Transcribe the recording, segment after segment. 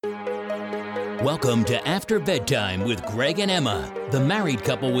Welcome to After Bedtime with Greg and Emma, the married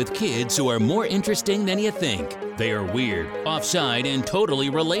couple with kids who are more interesting than you think. They are weird, offside, and totally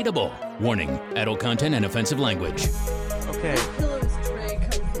relatable. Warning, adult content and offensive language. Okay. This pillow is very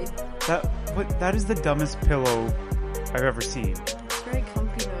comfy. That is the dumbest pillow I've ever seen. It's very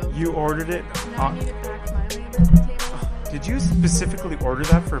comfy though. You ordered it. Now I need it back my way at the table. Did you specifically order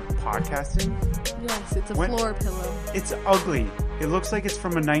that for podcasting? Yes, it's a When- floor pillow. It's ugly. It looks like it's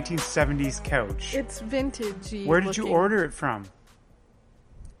from a 1970s couch. It's vintage. Where did you order it from?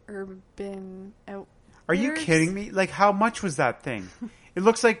 Urban Outfitters. Are you kidding me? Like, how much was that thing? It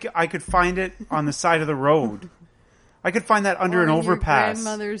looks like I could find it on the side of the road. I could find that under Or an in your overpass.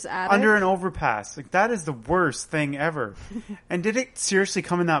 grandmother's attic. Under an overpass. Like, that is the worst thing ever. And did it seriously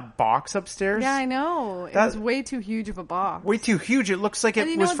come in that box upstairs? Yeah, I know. It That- was way too huge of a box. Way too huge. It looks like And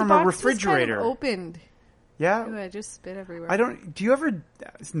it you know was what? from The a box was refrigerator. kind of opened. Yeah. Ooh, I just spit everywhere. Do you ever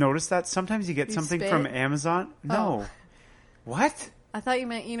notice that sometimes you get You something spit? from Amazon? No. Oh. What? I thought you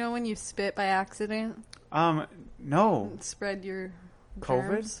meant, when you spit by accident, No. spread your COVID?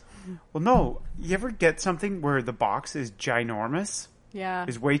 germs? Well, no. You ever get something where the box is ginormous? Yeah.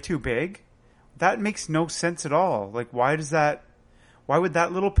 Is way too big? That makes no sense at all. Like, why would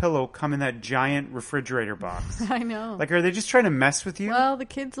that little pillow come in that giant refrigerator box? I know. Like, are they just trying to mess with you? Well, the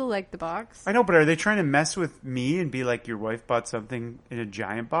kids will like the box. I know, but are they trying to mess with me and be like, your wife bought something in a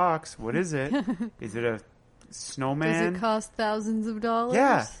giant box? What is it? Is it a snowman? Does it cost thousands of dollars?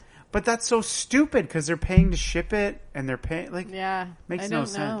 Yeah. But that's so stupid because they're paying to ship it and they're paying, like, Yeah. makes I no don't know.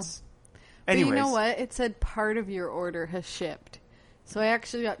 sense. But Anyways, you know what? It said part of your order has shipped. So I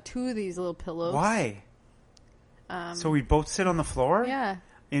actually got 2 of these little pillows. why? So we both sit on the floor? Yeah.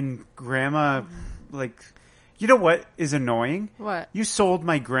 In grandma, like, you know what is annoying? What? You sold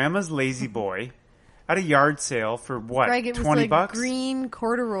my grandma's lazy boy at a yard sale for what? Greg, it was 20 like bucks? green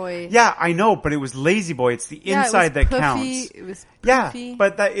corduroy. Yeah, I know, but it was lazy boy. It's the Yeah, inside it was that puffy. counts. It was Yeah, poofy.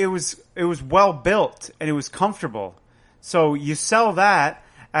 but it was well built and it was comfortable. So you sell that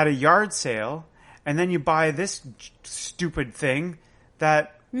at a yard sale, and then you buy this stupid thing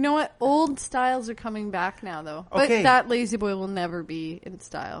that. You know what? Old styles are coming back now, though. Okay. But that lazy boy will never be in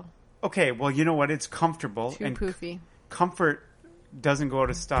style. Okay, well, you know what? It's comfortable Too and poofy. comfort doesn't go out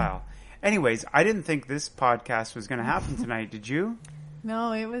of style. Anyways, I didn't think this podcast was going to happen tonight. Did you?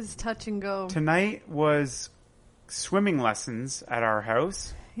 No, it was touch and go. Tonight was swimming lessons at our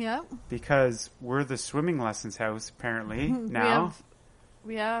house Yeah. because we're the swimming lessons house apparently now.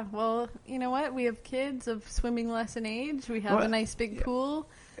 Yeah, well, you know what? We have kids of swimming lesson age. We have Well, a nice big pool.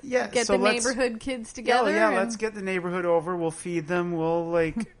 Yeah, Get so the let's- neighborhood kids together. Yeah, and- let's get the neighborhood over. We'll feed them. We'll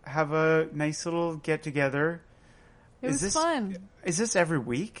have a nice little get together. It was fun. Is this every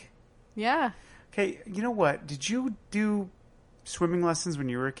week? Yeah. Okay, you know what? Did you do swimming lessons when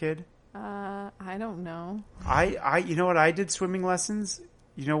you were a kid? I don't know. You know what? I did swimming lessons.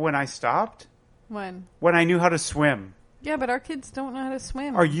 You know when I stopped? When? When I knew how to swim. Yeah, but our kids don't know how to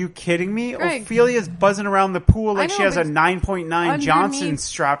swim. Are you kidding me? Greg. Ophelia's buzzing around the pool like I know, she has a but 9.9 Johnson underneath-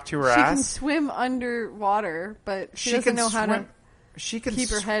 strapped to her She can ass. swim underwater, but she doesn't know how to She can keep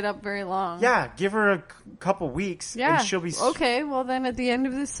her head up very long. Yeah, give her a couple weeks Yeah. and she'll be Okay, well then at the end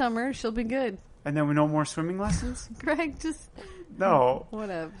of this summer, she'll be good. And then we no more swimming lessons? Greg, just No.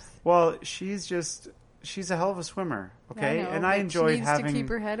 whatevs. Well, she's a hell of a swimmer, okay? I know, and I but enjoyed she needs having to keep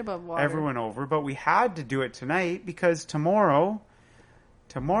her head above water. everyone over, but we had to do it tonight because tomorrow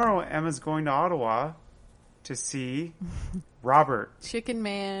Emma's going to Ottawa to see Robert, Chicken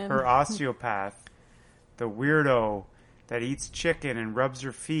Man. her osteopath, the weirdo that eats chicken and rubs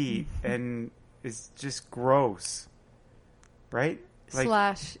her feet and is just gross. Right?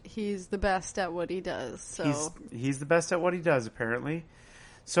 / he's the best at what he does. So he's the best at what he does, apparently.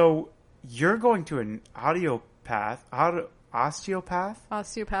 So you're going to an osteopath.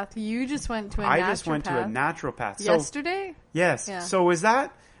 osteopath. You just went to a naturopath. I just went to a naturopath. So, yesterday. yes. Yeah. So was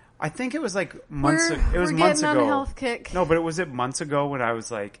that? I think it was like months. It was we're months getting ago. on a health kick. No, but was it months ago when I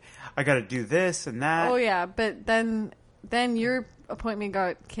was like, I got to do this and that? Oh yeah, but then your appointment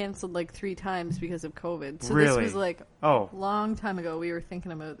got canceled like 3 times because of COVID. So Really? this was like Oh. a long time ago. We were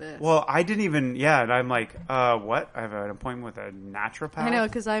thinking about this. Well, I didn't even. Yeah, and I'm like, what? I have an appointment with a naturopath. I know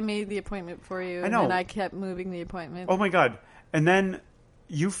because I made the appointment for you, I and know. then I kept moving the appointment. Oh my god! And then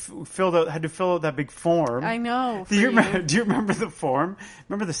you had to fill out that big form. I know. Do you remember the form?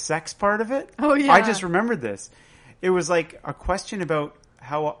 Remember the sex part of it? Oh, yeah. I just remembered this. It was like a question about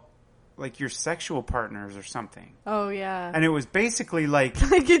how, like, your sexual partners or something. Oh yeah. And it was basically like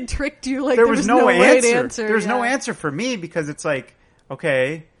Like it tricked you. Like there was no right answer. There was no yeah. answer for me because it's like,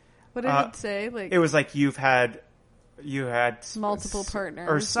 okay, What did it say? Like it was like you've had you had multiple partners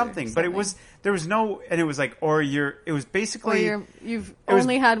or something. But there was no, and it was like, it was basically, you've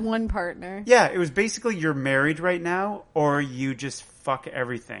only had one partner. Yeah, it was basically you're married right now, or you just fuck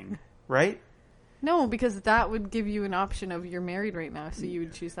everything, right? No, because that would give you an option of you're married right now, so you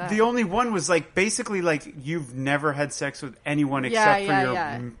would choose that. The only one was like basically like you've never had sex with anyone except for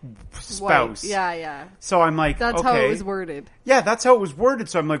your spouse. White. Yeah. So I'm like, that's how it was worded. Yeah, that's how it was worded.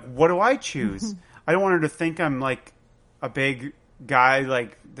 So I'm like, what do I choose? I don't want her to think I'm like a big guy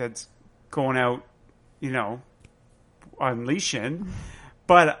like that's going out, unleashing.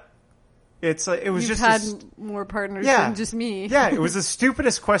 But it's like, it was You've just had more partners than just me. Yeah, it was the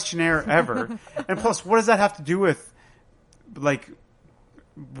stupidest questionnaire ever. And plus, what does that have to do with like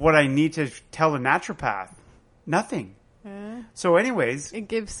what I need to tell a naturopath? Nothing. So anyways, it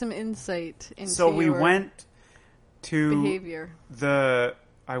gives some insight into so we went to behavior.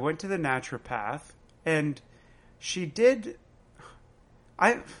 I went to the naturopath, and she did.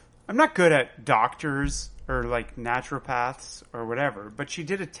 I'm not good at doctors or like naturopaths or whatever, but she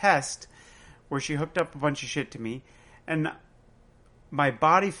did a test where she hooked up a bunch of shit to me, and my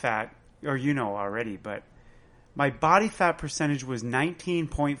body fat, or already, but my body fat percentage was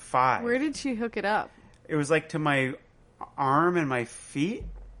 19.5. Where did she hook it up? It was like to my arm and my feet.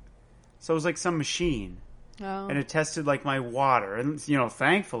 So it was like some machine. Oh. And it tested like my water. And,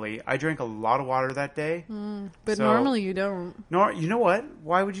 thankfully, I drank a lot of water that day. But normally you don't. You know what?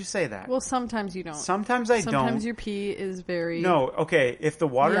 Why would you say that? Well, sometimes you don't. Sometimes I don't. Sometimes your pee is very No, okay. If the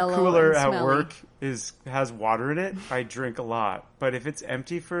water yellow cooler and at smelly. work has water in it, I drink a lot. But if it's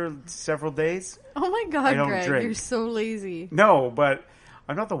empty for several days, Oh my God, I don't Greg, drink. you're so lazy. no. But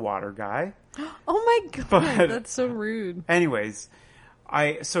I'm not the water guy. Oh my God, But- that's so rude. Anyways,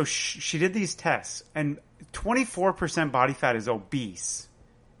 she did these tests, and 24% body fat is obese,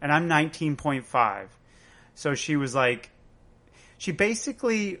 and I'm 19.5. So she was like, she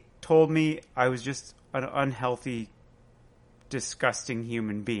basically told me I was just an unhealthy, disgusting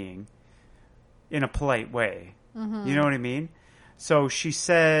human being in a polite way. Mm-hmm. You know what I mean? So she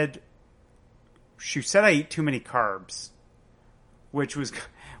said I eat too many carbs, which was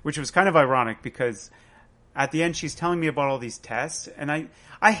kind of ironic because at the end she's telling me about all these tests, and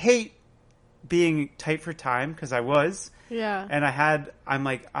I hate being tight for time because I was. Yeah. And I'm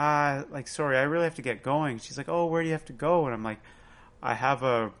like, sorry, I really have to get going. She's like, oh, where do you have to go? And I'm like, I have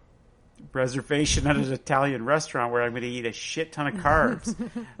a reservation at an Italian restaurant where I'm going to eat a shit ton of carbs.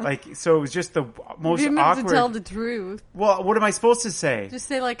 So it was just the most you didn't awkward. have to tell the truth. Well, what am I supposed to say? Just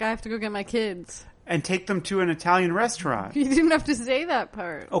say, like, I have to go get my kids. And take them to an Italian restaurant. You didn't have to say that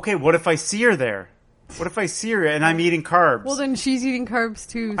part. Okay, what if I see her there? What if I see her and I'm eating carbs? Well, then she's eating carbs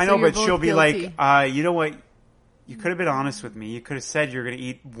too. I know, so but she'll be guilty. like, you know what? You could have been honest with me. You could have said you're going to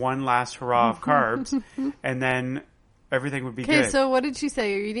eat one last hurrah of carbs, and then everything would be good. Okay, so what did she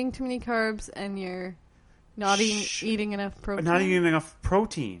say? You're eating too many carbs and you're not eating enough protein? Not eating enough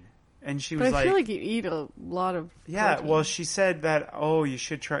protein. And she was but I feel like you eat a lot of protein. Well, she said that, you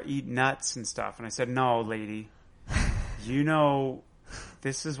should eat nuts and stuff. And I said, no, lady.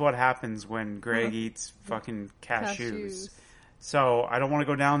 This is what happens when Greg eats fucking cashews. So I don't want to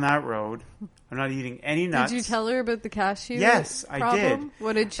go down that road. I'm not eating any nuts. Did you tell her about the cashew Yes, problem? I did.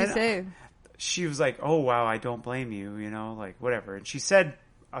 What did she say? She was like, oh, wow, I don't blame you, whatever. And she said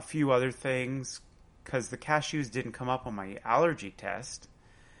a few other things because the cashews didn't come up on my allergy test.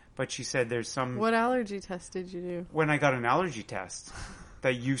 But she said there's some... What allergy test did you do? When I got an allergy test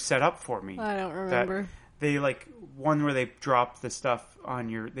that you set up for me. I don't remember. They one where they drop the stuff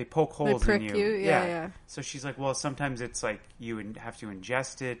on they poke holes in you. Yeah. So she's like, well, sometimes it's like you have to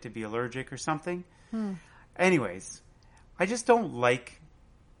ingest it to be allergic or something. Anyways, I just don't like,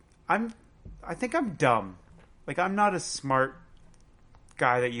 I think I'm dumb. Like, I'm not a smart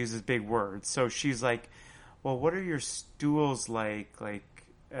guy that uses big words. So she's like, well, what are your stools like?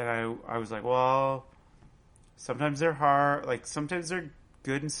 And I was like, well, sometimes they're hard. Sometimes they're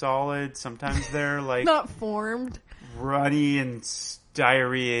good and solid. Sometimes they're not formed, runny and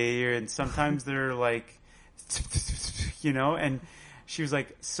diarrhea, and sometimes they're and she was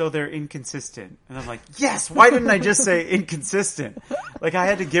like, so they're inconsistent. And I'm like, yes, why didn't I just say inconsistent? I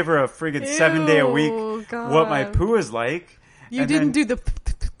had to give her a friggin' 7 day a week God. what my poo is like. You didn't do the...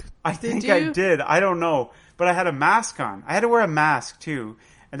 I think I did. I don't know. But I had a mask on. I had to wear a mask too.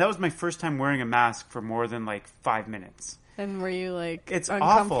 And that was my first time wearing a mask for more than 5 minutes. And were you it's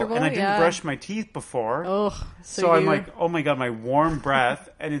awful, and I didn't brush my teeth before. Oh, so I'm like, oh my God, my warm breath,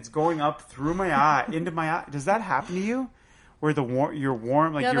 and it's going up through my eye, into my eye. Does that happen to you? Where you're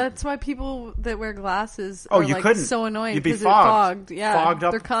warm? That's why people that wear glasses you are couldn't. so annoying. You'd be fogged. Yeah, fogged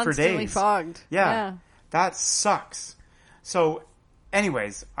up they're constantly for days. Fogged. Yeah. That sucks. So,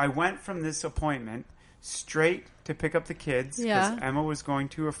 anyways, I went from this appointment straight to pick up the kids because Yeah. Emma was going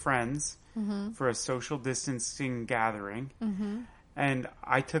to a friend's for a social distancing gathering. Mm-hmm. And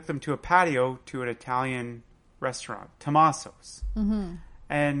I took them to a patio to an Italian restaurant, Tommaso's. Mm-hmm.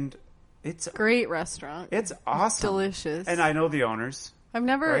 And it's Great restaurant. It's awesome. Delicious. And I know the owners. I've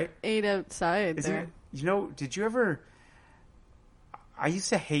never Right? ate outside Isn't there. it? You know, did you ever... I used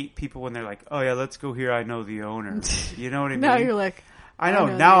to hate people when they're like, oh yeah, let's go here, I know the owner. You know what I mean? Now you're like, I know,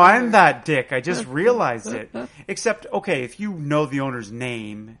 know now the I'm owner. that dick. I just realized it. Except, okay, if you know the owner's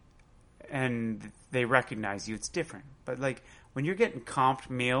name and they recognize you, it's different. But like, when you're getting comped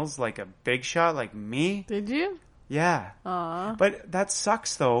meals like a big shot like me, did you? yeah. Aw. But that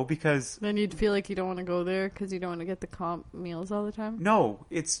sucks though, because Then you'd feel like you don't want to go there because you don't want to get the comp meals all the time? no.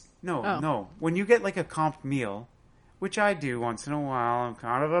 Oh. No. When you get like a comped meal, which I do once in a while, I'm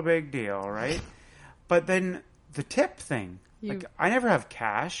kind of a big deal, right? But then the tip thing, like I never have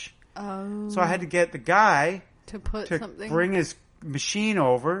cash, Oh. so I had to get the guy To put to something? bring his machine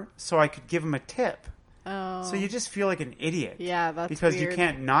over so I could give him a tip. Oh. So you just feel like an idiot. Yeah, that's because weird. you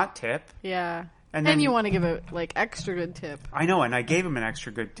can't not tip. Yeah. And And, then- you want to give a, like, extra good tip. I know, and I gave him an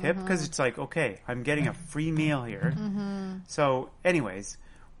extra good tip because it's like, okay, I'm getting a free meal here. Mm-hmm. So, anyways,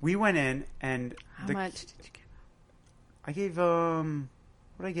 we went in and How much did you give? I gave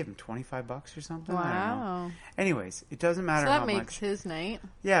what did I give him, $25 or something? I don't know. Wow. Anyways, it doesn't matter So how that makes much. his night.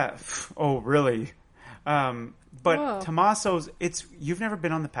 Yeah. Oh, really? But Whoa. Tommaso's, you've never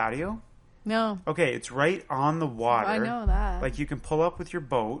been on the patio? No. Okay, it's right on the water. I know that. Like you can pull up with your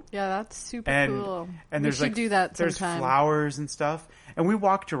boat. Yeah, that's super And cool. and we there's should like do that there's sometime. flowers and stuff. And we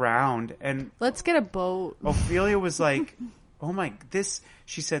walked around and Let's get a boat. Ophelia was like, "Oh my,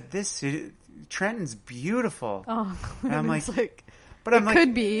 she said Trenton's beautiful." Oh, And I'm it's like, but I'm it like,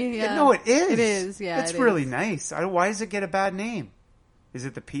 could be. Yeah. no, it is. It is. Yeah, it's it really is. nice. Why does it get a bad name? Is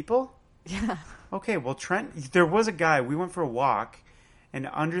it the people? Yeah. Okay, well, Trent, there was a guy, we went for a walk, and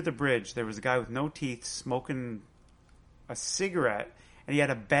under the bridge, there was a guy with no teeth smoking a cigarette, and he had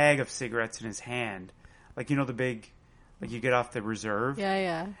a bag of cigarettes in his hand. Like, you know, the big, like you get off the reserve? Yeah,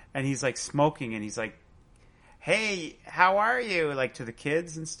 yeah. And he's like smoking, and he's like, "Hey, how are you?" Like to the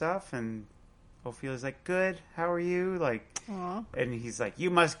kids and stuff, and Ophelia's like, "Good, how are you?" Like, Aw. and he's like, "You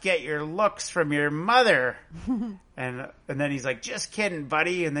must get your looks from your mother." and then he's like, "Just kidding,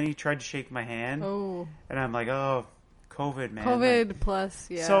 buddy." And then he tried to shake my hand. Oh. And I'm like, oh, COVID, man. COVID Like, plus,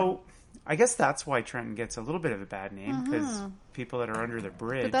 yeah. so I guess that's why Trenton gets a little bit of a bad name, because people that are under the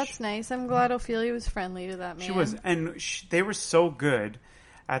bridge. But that's nice. I'm glad Ophelia was friendly to that man. She was, and they were so good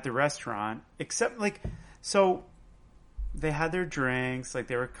at the restaurant, except like, so they had their drinks, like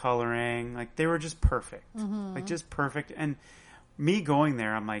they were coloring, like they were just perfect, like just perfect. And me going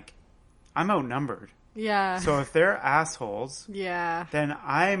there, I'm like, I'm outnumbered. Yeah. So if they're assholes, yeah. then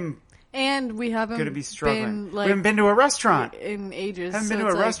I'm And we haven't going to be struggling. been, like, we haven't been to a restaurant. in ages. Haven't so been to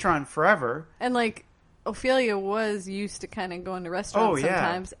it's a like- restaurant forever. And like Ophelia was used to kind of going to restaurants Oh, yeah.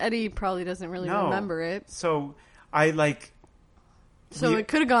 sometimes. Eddie probably doesn't really No. remember it. So I like. So it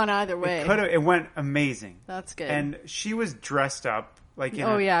could have gone either way. It went amazing. That's good. And she was dressed up like in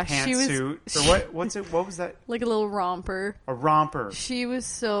Oh, a yeah, she was- pantsuit. Or what? What's it? What was that? like a little romper. A romper. She was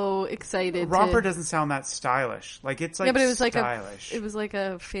so excited. A romper to... doesn't sound that stylish. Like it's like yeah, but it was stylish. it was like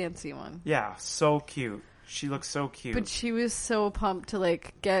a fancy one. Yeah, so cute. She looks so cute. But she was so pumped to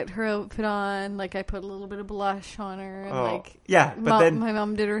like get her outfit on. Like I put a little bit of blush on her, and like yeah, but then my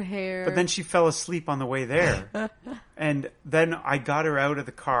mom did her hair. But then she fell asleep on the way there. And then I got her out of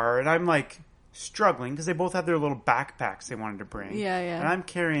the car, and I'm like struggling because they both have their little backpacks they wanted to bring. Yeah, yeah. And I'm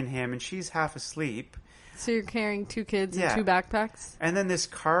carrying him, and she's half asleep. So you're carrying 2 kids Yeah. and 2 backpacks. And then this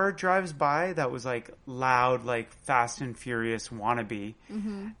car drives by that was like loud, like Fast and Furious wannabe.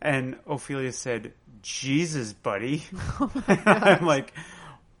 Mm-hmm. And Ophelia said, "Jesus, buddy." I'm like,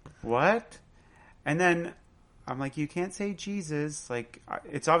 what? And then I'm like, you can't say Jesus. Like,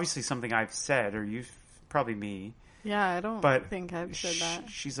 it's obviously something I've said, or you've probably me. Yeah, I don't But think I've said that.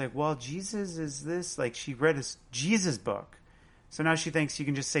 She's like, well, Jesus is this. Like, she read a Jesus book. So now she thinks you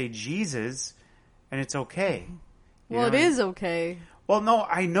can just say Jesus and it's okay. You Well, know? it is okay. Well, no,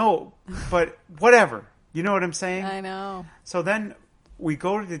 I know, but whatever. You know what I'm saying? I know. So then we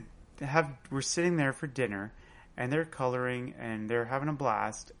go to we're sitting there for dinner, and they're coloring and they're having a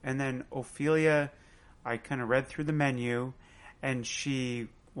blast. And then Ophelia, I kind of read through the menu, and she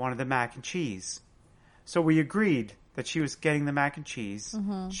wanted the mac and cheese. So we agreed that she was getting the mac and cheese.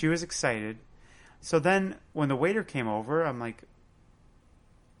 Mm-hmm. She was excited. So then when the waiter came over, I'm like,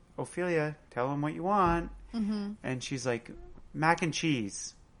 Ophelia, tell him what you want. Mm-hmm. And she's like, mac and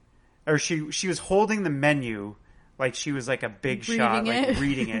cheese. or she was holding the menu like she was like a big shot, like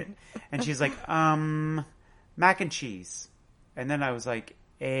reading it. And she's like, mac and cheese. And then I was like,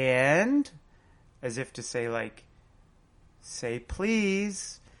 and? As if to say, like, say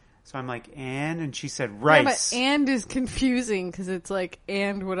please. So I'm like, and she said rice. Yeah, but and is confusing because it's like,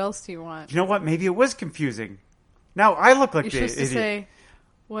 and what else do you want? You know what? Maybe it was confusing. Now I look like the idiot. You're supposed to say,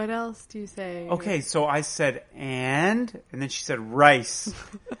 what else do you say? Okay, so I said and then she said rice.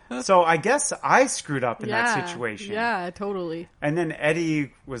 So I guess I screwed up in that situation. Yeah, totally. And then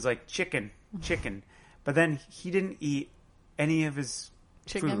Eddie was like, chicken. But then he didn't eat any of his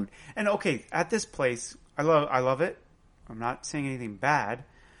food. And okay, at this place, I love it. I'm not saying anything bad.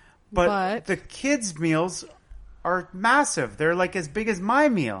 But the kids' meals are massive. They're like as big as my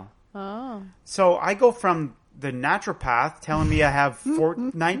meal. Oh. So I go from the naturopath telling me I have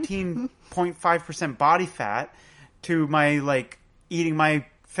 19.5% body fat to my like eating my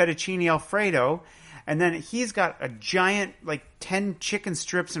fettuccine Alfredo, and then he's got a giant like 10 chicken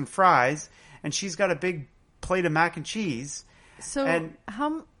strips and fries, and she's got a big plate of mac and cheese. So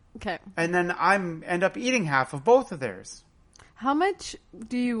okay. And then end up eating half of both of theirs. How much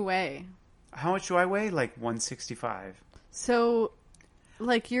do you weigh? How much do I weigh? Like 165. So,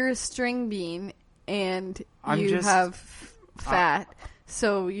 like, you're a string bean and you have fat.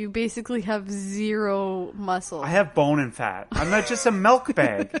 So you basically have zero muscle. I have bone and fat. I'm not just a milk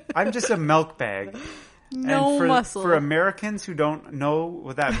bag. I'm just a milk bag. No muscle. For Americans who don't know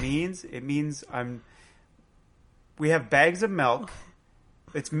what that means, it means we have bags of milk.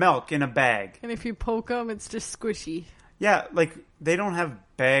 It's milk in a bag. And if you poke them, it's just squishy. Yeah, like they don't have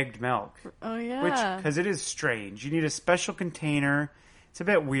bagged milk. Oh, yeah. Because it is strange. You need a special container. It's a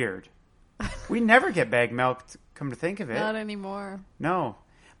bit weird. We never get bagged milk, come to think of it. Not anymore. No.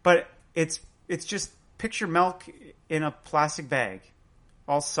 But it's just picture milk in a plastic bag.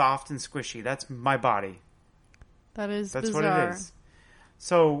 All soft and squishy. That's my body. That's bizarre. What it is.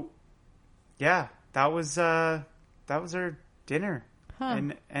 So, yeah, that was our dinner. Huh.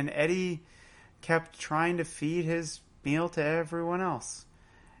 And Eddie kept trying to feed his meal to everyone else.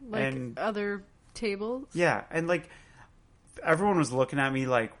 Like other tables? Yeah, and like everyone was looking at me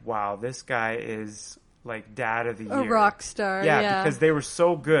like, wow, this guy is like dad of the year. A rock star, yeah. Because they were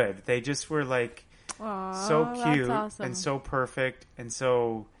so good. They just were like so cute awesome. and so perfect and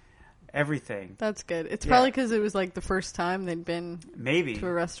so everything. That's good. It's probably because it was like the first time they'd been to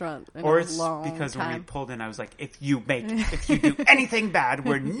a restaurant in or a it's long because time. when we pulled in, I was like, if you do anything bad,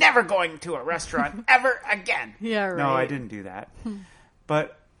 we're never going to a restaurant ever again. Yeah, right. No, I didn't do that.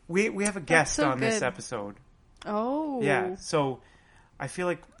 But we have a guest on this episode. Oh. Yeah, so I feel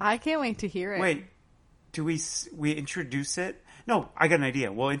like... I can't wait to hear it. Wait, do we introduce it? No, I got an idea.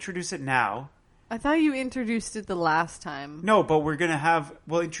 We'll introduce it now. I thought you introduced it the last time. No, but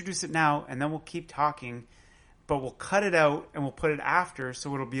we'll introduce it now, and then we'll keep talking, but we'll cut it out, and we'll put it after,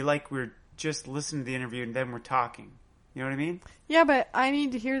 so it'll be like we're just listening to the interview, and then we're talking. You know what I mean? Yeah, but I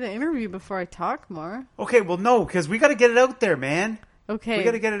need to hear the interview before I talk more. Okay, well, no, because we got to get it out there, man. Okay. We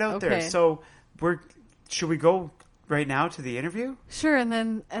got to get it out there. So, should we go right now to the interview? Sure, and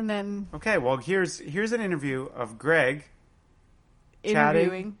then... Okay, well, here's an interview of Greg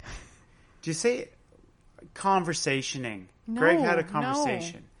interviewing. Chatting. Do you say conversationing? No, Greg had a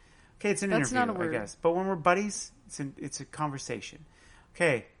conversation. No. Okay, it's an That's interview, not a word. I guess. But when we're buddies, it's a conversation.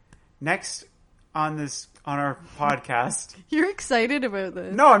 Okay, next on our podcast. You're excited about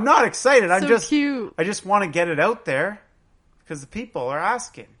this. No, I'm not excited. I'm just cute. I just want to get it out there because the people are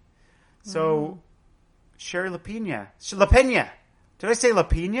asking. So, Sherry LaPena. Did I say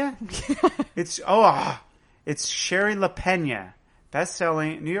LaPena? It's Sherry LaPena.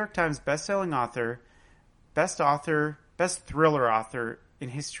 New York Times best-selling author, best thriller author in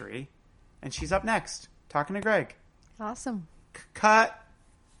history, and she's up next, talking to Greg. Awesome. Cut.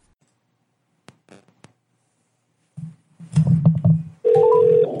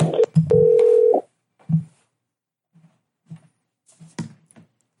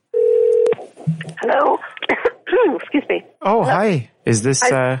 Hello. Excuse me. Oh, hi. Is this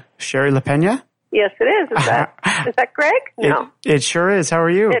Sherry LaPena? Yes, it is. Is that Greg? No. It sure is. How are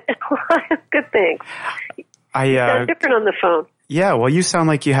you? Good, thanks. You sound different on the phone. Yeah, well, you sound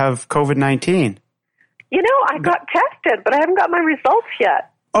like you have COVID-19. You know, I got tested, but I haven't got my results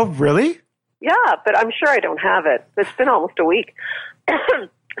yet. Oh, really? Yeah, but I'm sure I don't have it. It's been almost a week.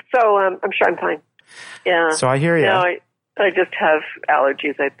 So I'm sure I'm fine. Yeah. So I hear you. No, I just have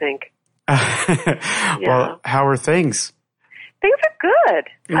allergies, I think. Well, how are things? Things are good.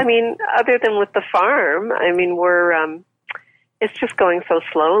 I mean, other than with the farm, I mean, it's just going so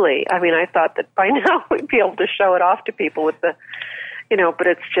slowly. I mean, I thought that by now we'd be able to show it off to people with the, but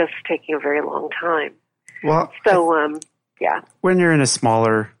it's just taking a very long time. Well, so, yeah. When you're in a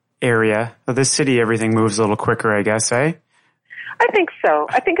smaller area of the city, everything moves a little quicker, I guess, eh? I think so.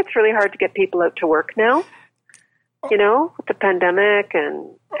 I think it's really hard to get people out to work now, with the pandemic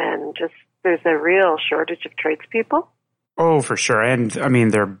and just there's a real shortage of tradespeople. Oh, for sure. And, I mean,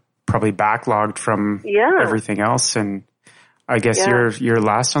 they're probably backlogged from everything else, and I guess you're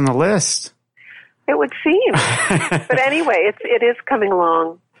last on the list. It would seem. But anyway, it is coming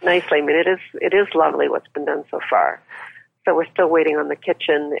along nicely. I mean, it is lovely what's been done so far. So we're still waiting on the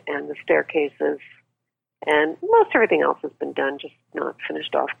kitchen and the staircases, and most everything else has been done, just not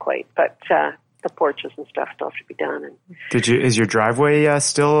finished off quite. But the porches and stuff still have to be done. And is your driveway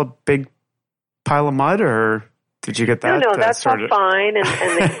still a big pile of mud, or did you get that? No, that's all fine. And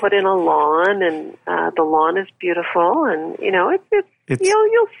they put in a lawn, and the lawn is beautiful. And it's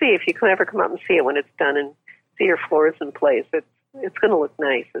you'll see if you can ever come out and see it when it's done and see your floors in place. It's going to look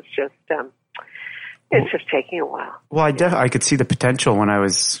nice. It's just taking a while. Well, I could see the potential when I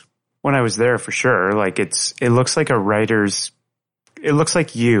was there for sure. Like it looks like a writer's. It looks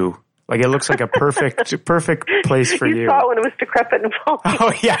like you. Like it looks like a perfect place for you. You saw it when it was decrepit and falling.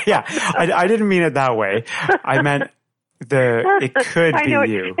 Oh yeah. I didn't mean it that way. I meant it could be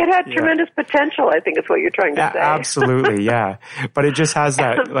you. It had tremendous potential, I think is what you're trying to say. Absolutely, yeah. But it just has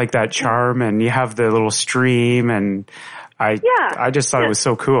that charm, and you have the little stream, and I just thought it was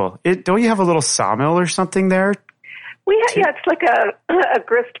so cool. Don't you have a little sawmill or something there? It's like a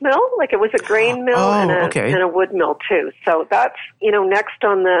grist mill. Like it was a grain mill and a wood mill too. So that's next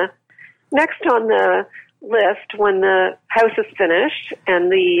on the list when the house is finished, and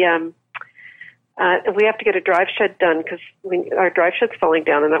we have to get a drive shed done because our drive shed's falling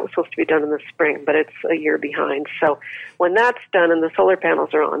down, and that was supposed to be done in the spring, but it's a year behind. So when that's done and the solar panels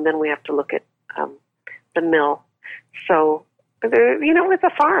are on, then we have to look at the mill. So with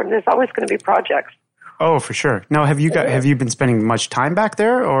a farm, there's always going to be projects. Oh, for sure. Now, have you been spending much time back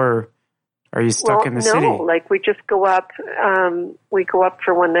there, or are you stuck in the city? No, like we just go up. We go up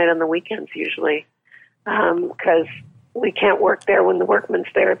for one night on the weekends usually, because we can't work there when the workman's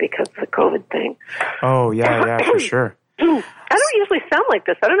there because of the COVID thing. Oh, yeah, for sure. I don't usually sound like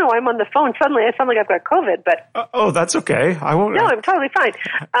this. I don't know. I'm on the phone. Suddenly I sound like I've got COVID, but that's okay. I won't. No, I'm totally fine.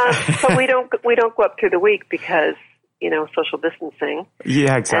 But we don't go up through the week because social distancing.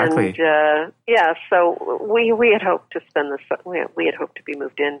 Yeah, exactly. And so we had hoped to spend this. We had hoped to be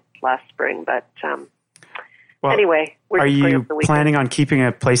moved in last spring, but anyway, are you planning on keeping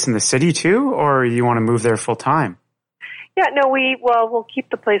a place in the city too, or you want to move there full time? Yeah, no, we'll keep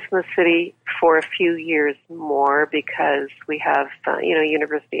the place in the city for a few years more because we have,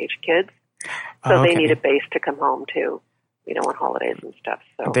 university-age kids. So they need a base to come home to, on holidays and stuff.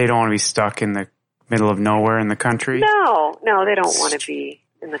 So they don't want to be stuck in the middle of nowhere in the country? No, they don't want to be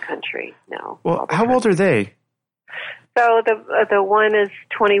in the country, no. Well, how old are they? So the one is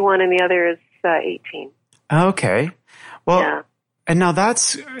 21 and the other is 18. Okay. Well, and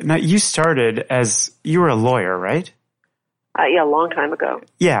now you started you were a lawyer, right? A long time ago.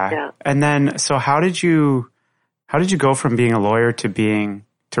 Yeah. And then, so how did you go from being a lawyer to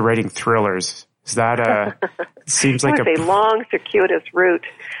writing thrillers? Is that seems like a long, circuitous route.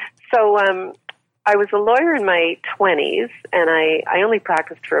 So, I was a lawyer in my 20s, and I only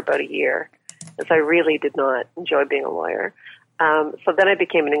practiced for about a year, as I really did not enjoy being a lawyer. So then I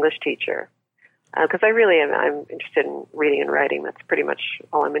became an English teacher. Because I'm interested in reading and writing. That's pretty much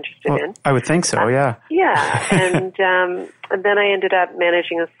all I'm interested in. I would think so, yeah. Yeah, and then I ended up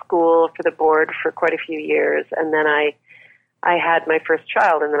managing a school for the board for quite a few years, and then I had my first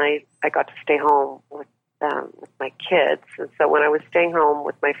child, and then I got to stay home with my kids. And so when I was staying home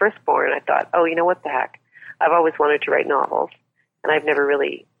with my firstborn, I thought, what the heck? I've always wanted to write novels, and I've never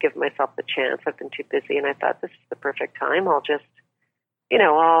really given myself the chance. I've been too busy, and I thought this is the perfect time. I'll just,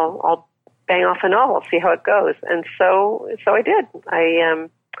 I'll bang off a novel, see how it goes. And so I did.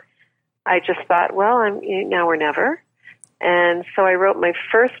 I just thought, I'm now or never. And so I wrote my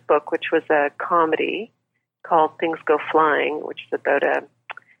first book, which was a comedy called Things Go Flying, which is about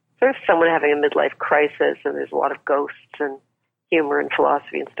sort of someone having a midlife crisis, and there's a lot of ghosts and humor and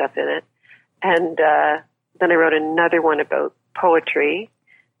philosophy and stuff in it. And then I wrote another one about poetry.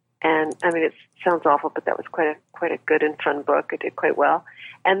 And I mean, it sounds awful, but that was quite a good and fun book. It did quite well.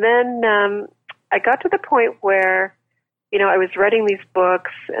 And then I got to the point where, I was writing these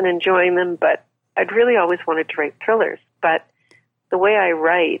books and enjoying them, but I'd really always wanted to write thrillers. But the way I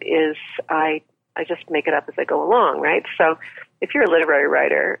write is I just make it up as I go along, right? So if you're a literary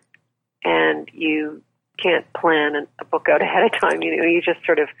writer and you can't plan a book out ahead of time, you just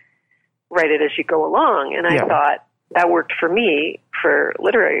sort of write it as you go along. And I thought, that worked for me for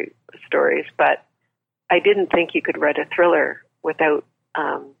literary stories, but I didn't think you could write a thriller without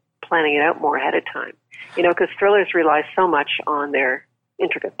planning it out more ahead of time. Because thrillers rely so much on their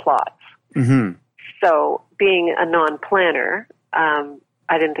intricate plots. Mm-hmm. So being a non-planner,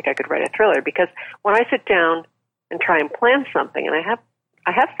 I didn't think I could write a thriller, because when I sit down and try and plan something, and I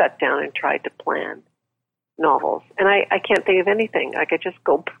have sat down and tried to plan novels, and I can't think of anything. Like, I just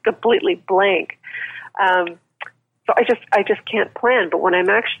go completely blank. So I just can't plan. But when I'm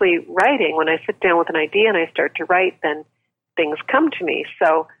actually writing, when I sit down with an idea and I start to write, then things come to me.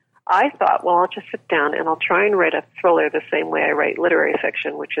 So I thought, well, I'll just sit down and I'll try and write a thriller the same way I write literary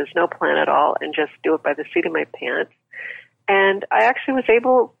fiction, which is no plan at all, and just do it by the seat of my pants. And I actually was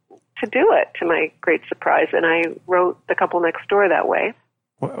able to do it, to my great surprise, and I wrote The Couple Next Door that way.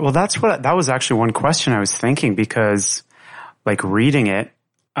 Well, that was actually one question I was thinking, because, like, reading it,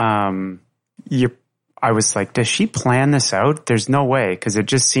 I was like, does she plan this out? There's no way, because it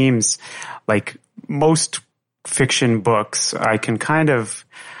just seems like most fiction books,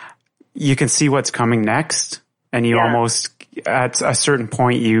 you can see what's coming next, and you almost, at a certain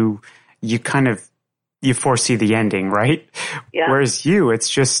point, you foresee the ending, right? Yeah. Whereas it's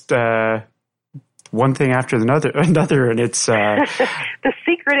just one thing after another, and it's the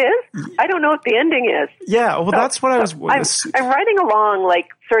secret is I don't know what the ending is. Yeah, well, that's what I was. I'm writing along, like,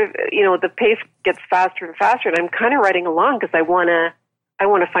 sort of, the pace gets faster and faster, and I'm kind of writing along because I want to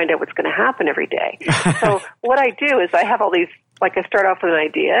find out what's going to happen every day. So what I do is I have all these, like, I start off with an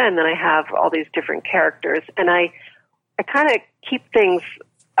idea, and then I have all these different characters, and I kind of keep things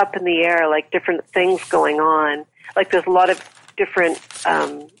up in the air, like different things going on. Like, there's a lot of different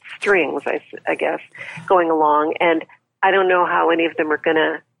strings, I guess, going along, and I don't know how any of them are going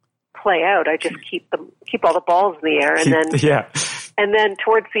to play out. I just keep all the balls in the air, and then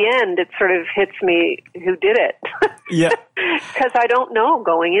towards the end, it sort of hits me who did it. Yeah, because I don't know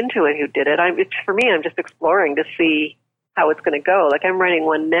going into it who did it. For me, I'm just exploring to see how it's going to go. Like, I'm writing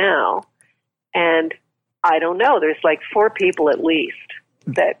one now, and I don't know. There's like 4 people at least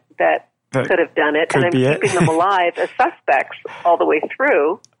that could have done it, and I'm keeping them alive as suspects all the way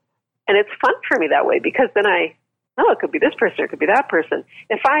through. And it's fun for me that way, because then it could be this person, or it could be that person.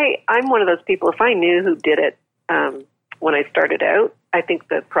 I'm one of those people, if I knew who did it when I started out, I think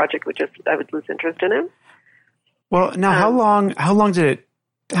the project I would lose interest in it. Well, now, how long did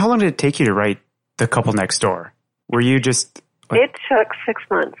it take you to write The Couple Next Door? Were you just... It took 6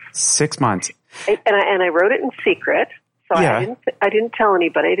 months. 6 months. And I wrote it in secret. So yeah. I didn't tell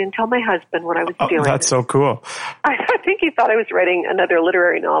anybody. I didn't tell my husband what I was doing. That's so cool. I think he thought I was writing another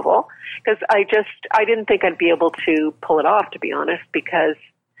literary novel, because I didn't think I'd be able to pull it off, to be honest, because,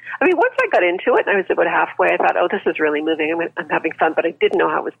 once I got into it and I was about halfway, I thought, oh, this is really moving. I'm having fun, but I didn't know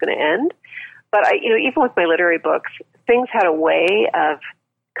how it was going to end. But even with my literary books, things had a way of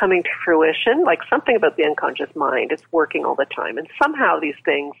coming to fruition, like something about the unconscious mind. It's working all the time, and somehow these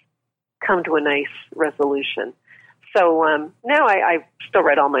things come to a nice resolution. So now I still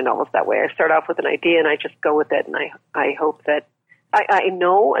write all my novels that way. I start off with an idea and I just go with it, and I hope that I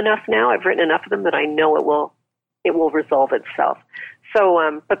know enough now. I've written enough of them that I know it will resolve itself.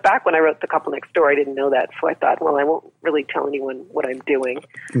 So, but back when I wrote The Couple Next Door, I didn't know that. So I thought, well, I won't really tell anyone what I'm doing.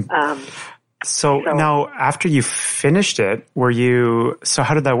 So now, after you finished it, so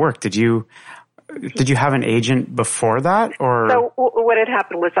how did that work? Did you have an agent before that, or? So what had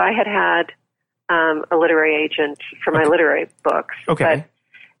happened was I had a literary agent for my literary books. Okay.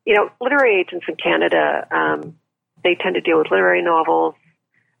 But, literary agents in Canada, they tend to deal with literary novels.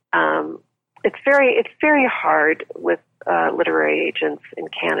 It's very hard with literary agents in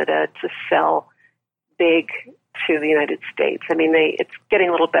Canada to sell big to the United States. It's getting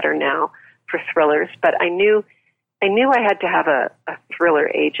a little better now for thrillers, but I knew I had to have a thriller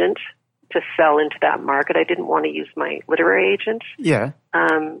agent to sell into that market. I didn't want to use my literary agent. Yeah.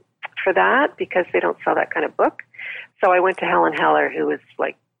 For that, because they don't sell that kind of book. So I went to Helen Heller, who is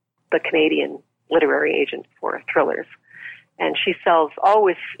like the Canadian literary agent for thrillers. And she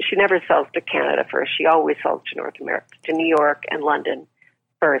never sells to Canada first. She always sells to North America, to New York and London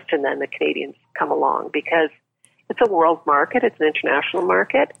first, and then the Canadians come along, because it's a world market. It's an international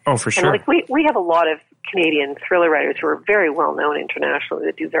market. Oh, for sure. And we have a lot of Canadian thriller writers who are very well known internationally,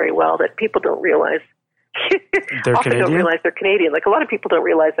 that do very well, that people don't realize. They're often Canadian? don't realize they're Canadian. Like, a lot of people don't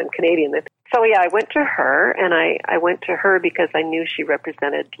realize I'm Canadian. So yeah, I went to her, and I went to her because I knew she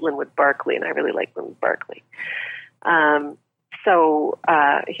represented Linwood Barclay, and I really like Linwood Barclay. So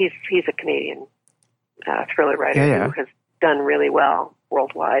he's a Canadian thriller writer who has done really well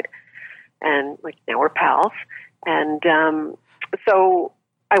worldwide, and like now we're pals. And so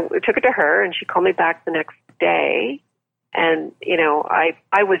I took it to her, and she called me back the next day. And,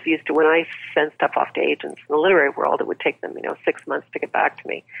 I was used to when I sent stuff off to agents in the literary world, it would take them, 6 months to get back to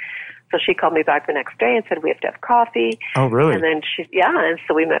me. So she called me back the next day and said, we have to have coffee. Oh, really? And then and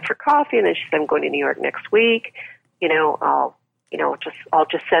so we met for coffee, and then she said, I'm going to New York next week. I'll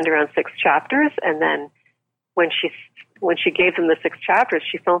just send around 6 chapters. And then when she gave them the 6 chapters,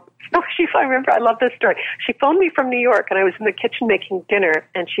 I remember, I love this story. She phoned me from New York, and I was in the kitchen making dinner,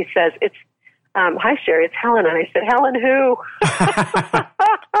 and she says, hi, Sherry, it's Helen. And I said, Helen who?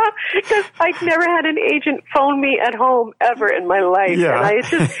 Because I'd never had an agent phone me at home ever in my life. Yeah. And I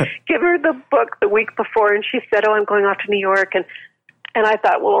just give her the book the week before, and she said, oh, I'm going off to New York. And I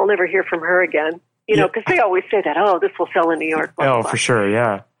thought, well, I'll never hear from her again. Because they always say that, oh, this will sell in New York. Blah, blah, blah. For sure,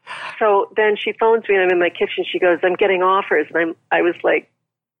 yeah. So then she phones me, and I'm in my kitchen. She goes, I'm getting offers. And I was like,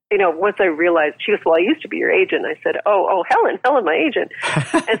 once I realized, she goes, well, I used to be your agent. I said, oh, Helen, my agent.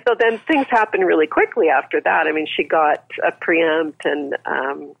 And so then things happened really quickly after that. I mean, she got a preempt, and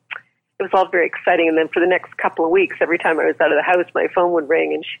it was all very exciting. And then for the next couple of weeks, every time I was out of the house, my phone would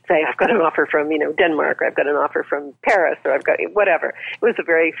ring, and she'd say, I've got an offer from, Denmark, or I've got an offer from Paris, or I've got whatever. It was a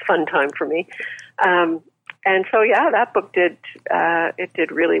very fun time for me. And so, that book did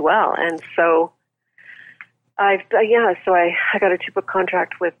really well. And so I got a 2-book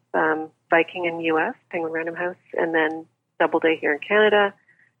contract with Viking in the U.S., Penguin Random House, and then Doubleday here in Canada,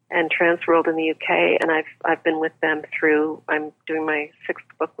 and Transworld in the UK. And I've been with them I'm doing my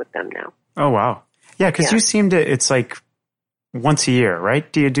 6th book with them now. Oh, wow. Yeah, because you seem to, it's like once a year,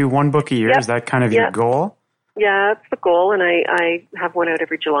 right? Do you do 1 book a year? Yep. Is that kind of your goal? Yeah, that's the goal, and I have one out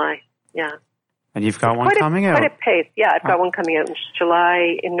every July. Yeah. And you've got one coming out? Quite a pace. Yeah, I've got one coming out in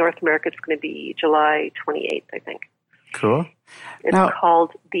July. In North America, it's going to be July 28th, I think. Cool. It's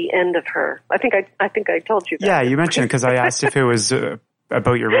called The End of Her. I think I told you that. Yeah, you mentioned it because I asked if it was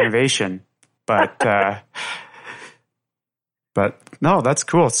about your renovation. But no, that's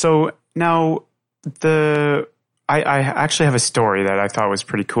cool. So now I actually have a story that I thought was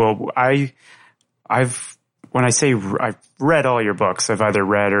pretty cool. When I say I've read all your books, I've either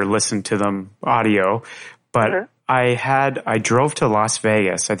read or listened to them audio, but I drove to Las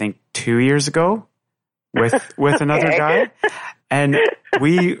Vegas, I think 2 years ago with another guy, and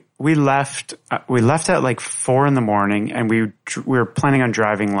we left at like 4 a.m, and we were planning on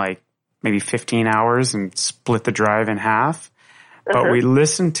driving like maybe 15 hours and split the drive in half. But we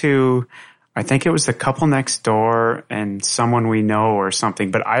listened to, I think it was The Couple Next Door and Someone We Know or something,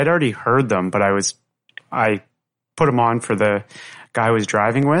 but I had already heard them, but I put them on for the guy I was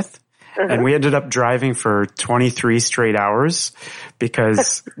driving with, and we ended up driving for 23 straight hours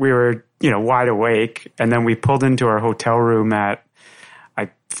because we were, wide awake. And then we pulled into our hotel room I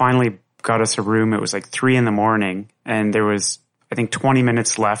finally got us a room. It was like 3 a.m, and there was, I think, 20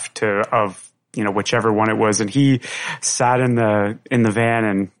 minutes left of whichever one it was. And he sat in the van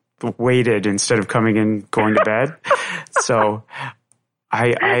and waited instead of coming in, going to bed. So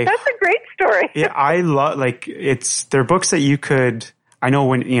that's a great story. Yeah, I love, they're books that you could, I know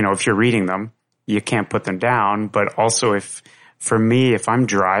when, if you're reading them, you can't put them down, but also if I'm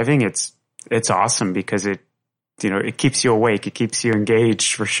driving, it's awesome because it keeps you awake. It keeps you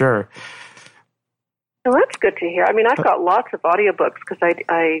engaged for sure. Well, that's good to hear. I mean, I've got lots of audiobooks because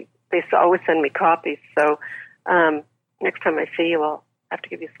they always send me copies. So, next time I see you, I'll have to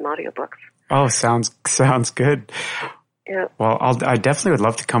give you some audiobooks. Oh, sounds good. Yeah. Well, I definitely would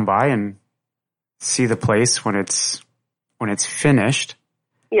love to come by and see the place when it's finished.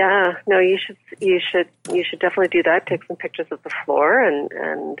 Yeah, no, you should definitely do that. Take some pictures of the floor,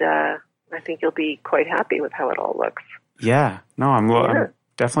 and I think you'll be quite happy with how it all looks. Yeah, no, I'm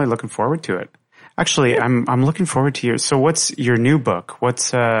definitely looking forward to it. Actually, I'm looking forward to so what's your new book?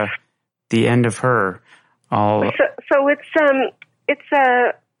 What's The End of Her? So it's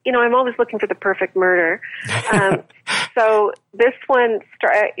I'm always looking for the perfect murder. So this one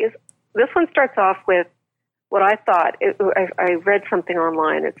starts off with what I thought. I read something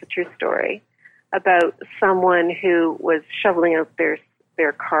online. It's a true story about someone who was shoveling out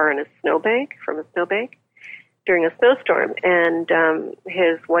their car in a snowbank during a snowstorm, and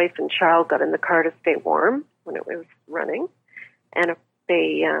his wife and child got in the car to stay warm when it was running, and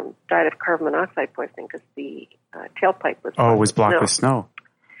they died of carbon monoxide poisoning because the tailpipe was blocked with snow.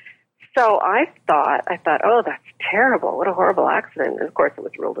 So I thought, oh, that's terrible. What a horrible accident. And of course it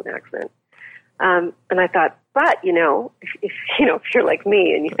was ruled an accident. And I thought, but, if you're like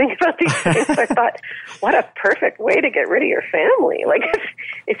me and you think about these things, I thought, what a perfect way to get rid of your family. Like,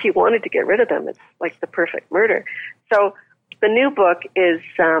 if you wanted to get rid of them, it's like the perfect murder. So the new book is,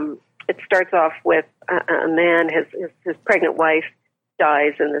 it starts off with a man, his pregnant wife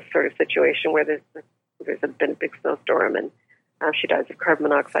dies in this sort of situation where the there's been a big snowstorm, and she dies of carbon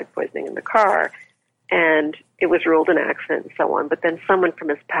monoxide poisoning in the car. And it was ruled an accident and so on. But then someone from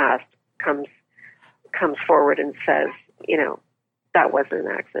his past comes forward and says, that wasn't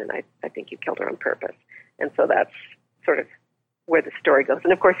an accident. I think you killed her on purpose. And so that's sort of where the story goes.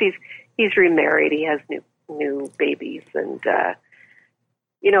 And of course, he's remarried. He has new babies, and the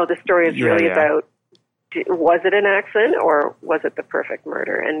story is really about, was it an accident or was it the perfect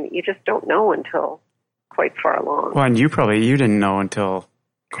murder? And you just don't know until quite far along. Well, and you didn't know until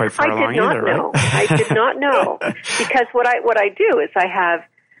quite far along either, right? I did not know because what I do is I have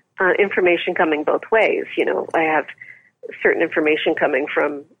information coming both ways. I have certain information coming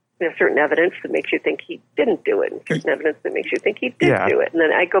from certain evidence that makes you think he didn't do it, and certain evidence that makes you think he did do it, and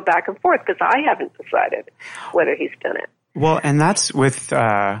then I go back and forth because I haven't decided whether he's done it. Well, and that's with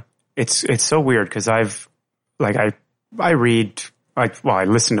it's so weird because I read I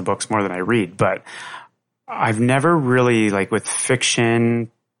listen to books more than I read, but I've never really with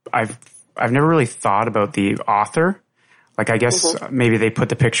fiction. I've never really thought about the author. I guess maybe they put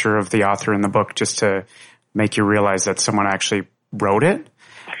the picture of the author in the book just to make you realize that someone actually wrote it.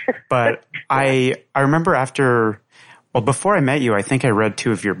 But I remember before I met you, I think I read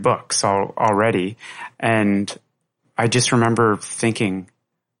 2 of your books already. And I just remember thinking,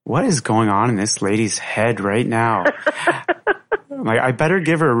 what is going on in this lady's head right now? I better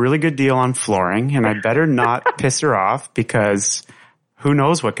give her a really good deal on flooring, and I better not piss her off because who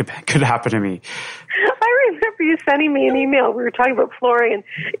knows what could happen to me. I remember you sending me an email. We were talking about flooring, and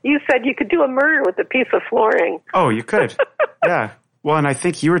you said you could do a murder with a piece of flooring. Oh, you could. Yeah. Well, and I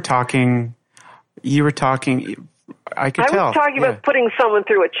think you were talking, I could tell. I was talking about putting someone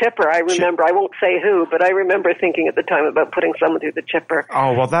through a chipper. I remember. I won't say who, but I remember thinking at the time about putting someone through the chipper.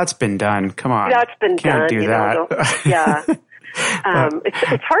 Oh, well, that's been done. Come on. That's been Can't done. do that. Yeah.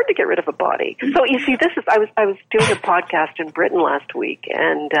 It's hard to get rid of a body. So you see, I was doing a podcast in Britain last week,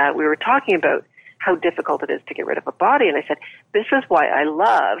 and we were talking about how difficult it is to get rid of a body. And I said, this is why I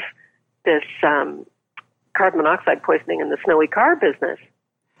love this carbon monoxide poisoning in the snowy car business.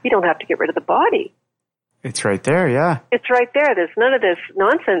 You don't have to get rid of the body. It's right there, yeah. It's right there. There's none of this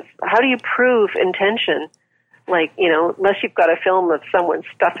nonsense. How do you prove intention? Unless you've got a film of someone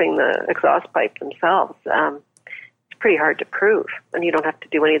stuffing the exhaust pipe themselves, it's pretty hard to prove. And you don't have to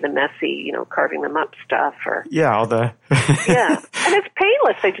do any of the messy, carving them up stuff or... Yeah, all the... Yeah. And it's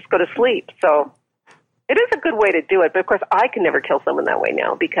painless. They just go to sleep. So it is a good way to do it. But of course, I can never kill someone that way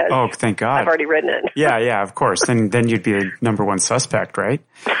now because... Oh, thank God. I've already written it. Yeah, of course. Then you'd be the number one suspect, right?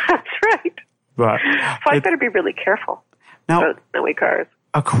 That's right. But so I better be really careful about snowy cars.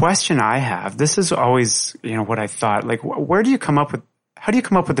 A question I have, this is always, what I thought, how do you come up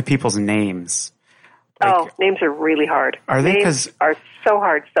with the people's names? Names are really hard. Are they? Names are so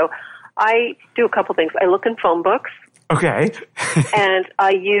hard. So I do a couple things. I look in phone books. Okay. And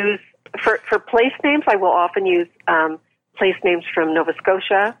I use, for place names, I will often use place names from Nova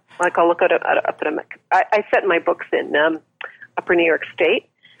Scotia. I'll look I set my books in Upper New York State.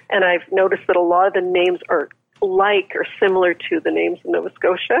 And I've noticed that a lot of the names are similar to the names in Nova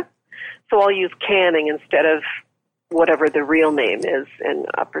Scotia. So I'll use Canning instead of whatever the real name is in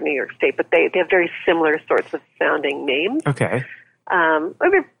Upper New York State. But they have very similar sorts of sounding names. Okay.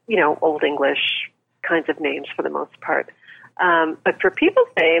 Old English kinds of names for the most part. But for people's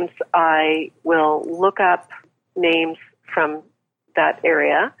names, I will look up names from that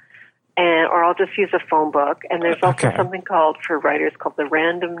area. Or I'll just use a phone book. And there's also something called the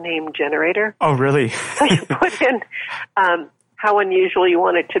random name generator. Oh, really? So you put in how unusual you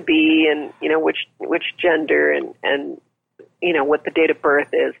want it to be and, which gender and what the date of birth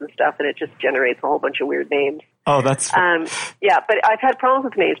is and stuff. And it just generates a whole bunch of weird names. Oh, that's... yeah, but I've had problems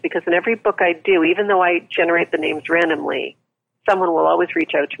with names because in every book I do, even though I generate the names randomly, someone will always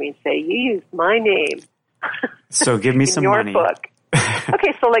reach out to me and say, you used my name. So give me some money. Your book.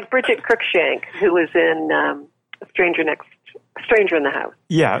 Okay, so like Bridget Cruikshank, who was in Stranger in the House.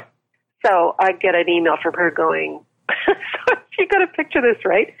 Yeah. So I get an email from her going, so you got to picture this,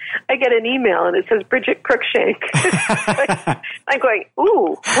 right? I get an email and it says Bridget Cruikshank. I'm going,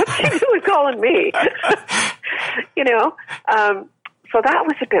 ooh, what's she doing calling me? So that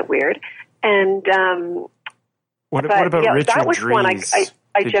was a bit weird. And what about Richard that was Dries? One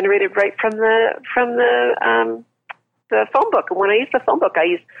I generated right from the phone book. And when I use the phone book, I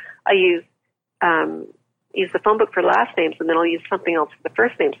use the phone book for last names, and then I'll use something else for the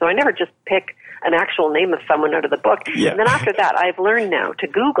first name. So I never just pick an actual name of someone out of the book. Yeah. And then after that, I've learned now to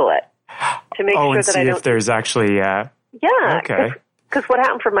Google it to make sure that I don't. If there's actually. Yeah. Okay. Because what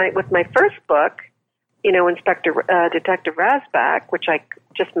happened with my first book, Detective Rasbach, which I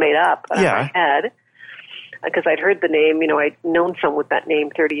just made up out of my head. because I'd heard the name. I'd known someone with that name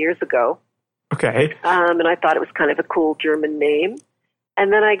 30 years ago. Okay. And I thought it was kind of a cool German name.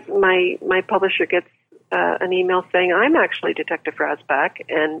 And then my publisher gets an email saying, I'm actually Detective Rasbach,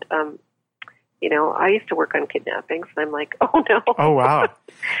 and I used to work on kidnappings. And I'm like, oh no. Oh wow.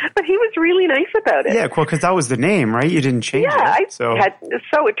 But he was really nice about it. Yeah, well, because that was the name, right? You didn't change it. So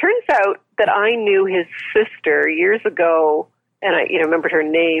it turns out that I knew his sister years ago, and I remembered her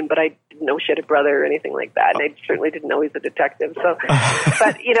name, but I didn't know she had a brother or anything like that. And I certainly didn't know he's a detective. So,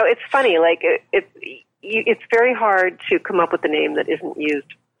 but it's funny. Like it's very hard to come up with a name that isn't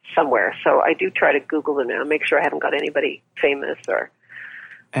used somewhere. So I do try to Google them now, make sure I haven't got anybody famous or.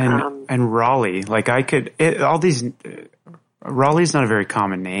 And Raleigh, like Raleigh's not a very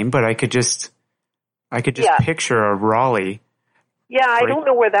common name, but I could just picture a Raleigh. Yeah, I don't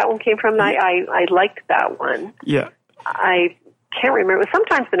know where that one came from. I liked that one. Yeah. I can't remember.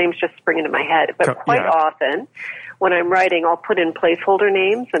 Sometimes the names just spring into my head, but quite often when I'm writing, I'll put in placeholder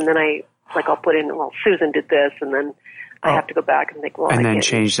names, and then I'll put in, Susan did this, and then I have to go back and think, and then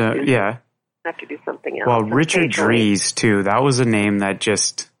change the, I have to do something else. Well, Richard Dries, too. That was a name that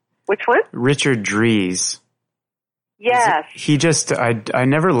just... Which one? Richard Dries. Yes. He just... I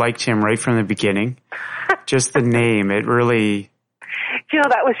never liked him right from the beginning. Just the name. It really...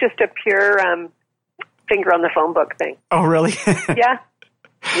 that was just a pure finger on the phone book thing. Oh, really? Yeah.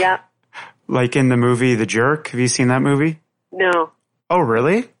 Yeah. Like in the movie The Jerk. Have you seen that movie? No. Oh,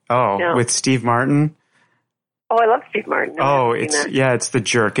 really? Oh, no. With Steve Martin? Oh, I love Steve Martin. It's The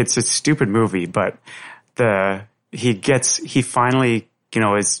Jerk. It's a stupid movie, but he finally,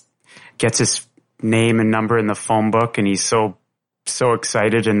 gets his name and number in the phone book, and he's so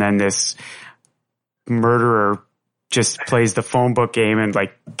excited, and then this murderer just plays the phone book game and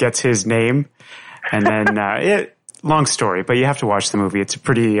gets his name, and then long story, but you have to watch the movie. It's a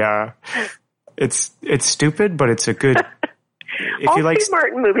pretty it's stupid, but it's a good. All Steve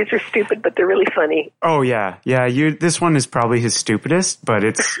Martin movies are stupid, but they're really funny. Oh yeah. This one is probably his stupidest, but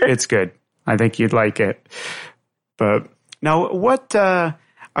it's good. I think you'd like it. But now, what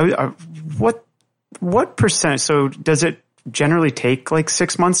percent? So, does it generally take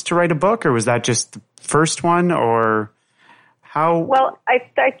 6 months to write a book, or was that just the first one, or how? Well, I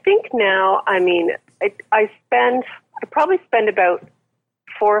think now. I mean, I probably spend about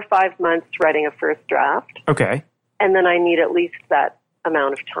 4 or 5 months writing a first draft. Okay. And then I need at least that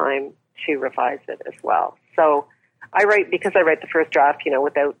amount of time to revise it as well. So because I write the first draft,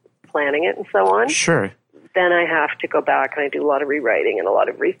 without planning it and so on. Sure. Then I have to go back and I do a lot of rewriting and a lot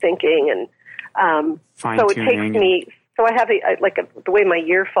of rethinking, and so it takes me. So I have the way my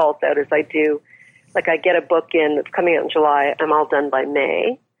year falls out is I get a book in that's coming out in July. I'm all done by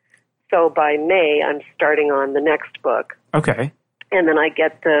May. So by May, I'm starting on the next book. Okay. And then I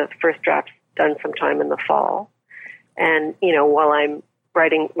get the first draft done sometime in the fall. And, while I'm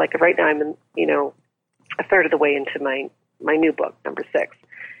writing, right now I'm a third of the way into my new book, number 6.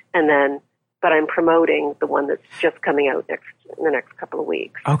 But I'm promoting the one that's just coming out in the next couple of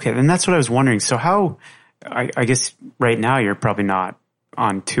weeks. Okay, then that's what I was wondering. So how, I guess right now you're probably not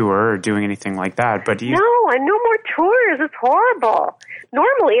on tour or doing anything like that, but No, no more tours. It's horrible.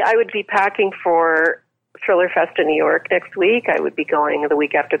 Normally I would be packing for Thriller Fest in New York next week. I would be going the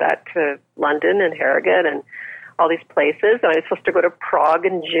week after that to London and Harrogate and all these places. And I was supposed to go to Prague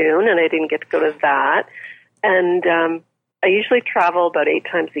in June, and I didn't get to go to that. And I usually travel about 8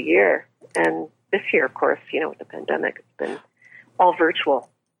 times a year. And this year, of course, with the pandemic, it's been all virtual,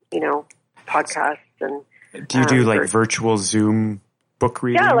 podcasts and... Do you do virtual Zoom book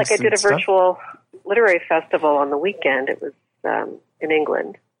readings? Yeah, I did a virtual literary festival on the weekend. It was in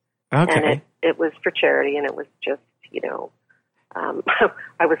England. Okay. And it was for charity, and it was just,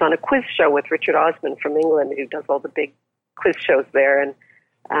 I was on a quiz show with Richard Osman from England, who does all the big quiz shows there, and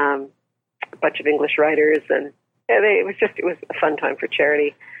a bunch of English writers, and it was a fun time for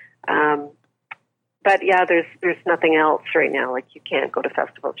charity. But yeah, there's nothing else right now. You can't go to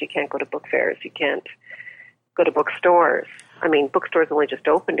festivals, you can't go to book fairs, you can't go to bookstores. I mean, bookstores only just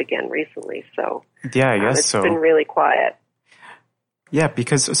opened again recently, so yeah, I guess it's been really quiet. Yeah,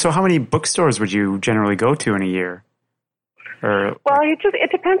 so how many bookstores would you generally go to in a year? Well,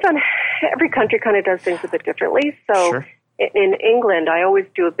 it depends on, every country kind of does things a bit differently. So sure. In England, I always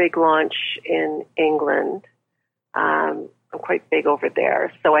do a big launch in England. I'm quite big over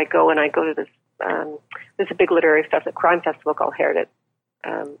there. So I go to this, there's a big literary festival, crime festival called Harrogate,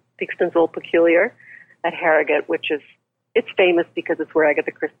 Theakston's Old Peculiar at Harrogate, it's famous because it's where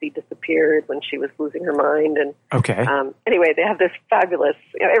Agatha Christie disappeared when she was losing her mind. And okay. Anyway, they have this fabulous,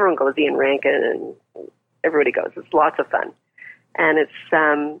 everyone goes, Ian Rankin, and everybody goes. It's lots of fun. And it's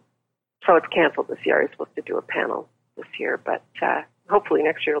so it's canceled this year. I was supposed to do a panel this year, but hopefully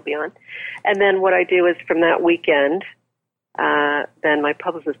next year it'll be on. And then what I do is from that weekend, then my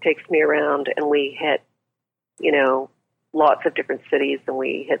publicist takes me around and we hit, lots of different cities and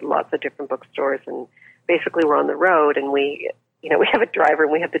we hit lots of different bookstores, and basically we're on the road and we have a driver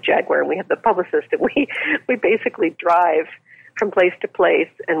and we have the Jaguar and we have the publicist, and we basically drive from place to place,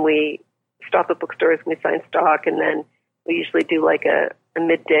 and we stop at bookstores and we sign stock, and then we usually do like a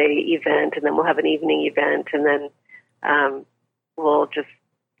midday event, and then we'll have an evening event, and then we'll just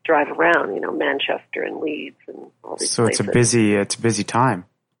drive around, Manchester and Leeds and all these places. So it's a busy time.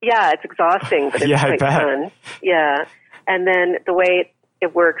 Yeah, it's exhausting, but it's quite fun. Yeah. And then the way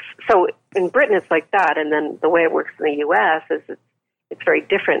it works, so in Britain it's like that, and then the way it works in the U.S. is it's very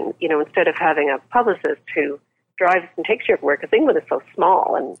different. Instead of having a publicist who drives and takes you everywhere, because England is so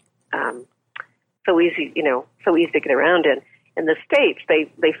small and so easy to get around in. In the States,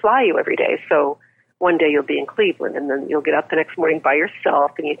 they fly you every day. So one day you'll be in Cleveland, and then you'll get up the next morning by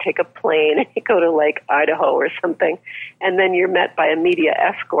yourself, and you take a plane and you go to like Idaho or something, and then you're met by a media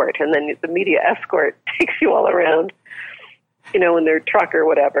escort, and then the media escort takes you all around, in their truck or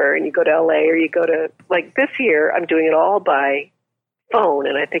whatever, and you go to LA, or you go to, like this year, I'm doing it all by phone,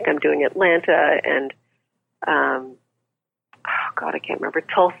 and I think I'm doing Atlanta and, I can't remember,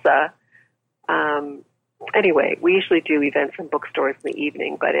 Tulsa. Anyway, we usually do events in bookstores in the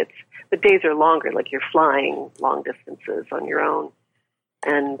evening, but the days are longer, like you're flying long distances on your own.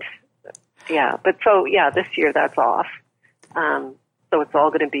 And this year that's off. So it's all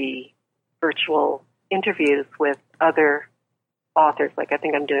going to be virtual interviews with other authors. Like I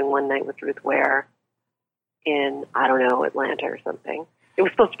think I'm doing one night with Ruth Ware in, Atlanta or something. It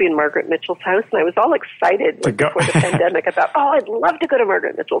was supposed to be in Margaret Mitchell's house, and I was all excited before the pandemic. I thought, I'd love to go to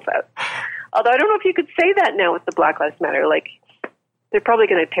Margaret Mitchell's house. Although I don't know if you could say that now with the Black Lives Matter. Like, they're probably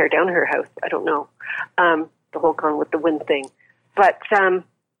going to tear down her house. I don't know. The whole Gone with the Wind thing. But, so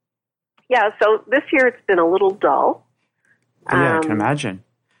this year it's been a little dull. Yeah, I can imagine.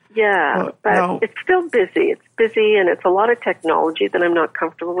 Yeah, but it's still busy. It's busy, and it's a lot of technology that I'm not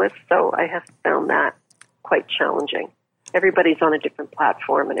comfortable with, so I have found that quite challenging. Everybody's on a different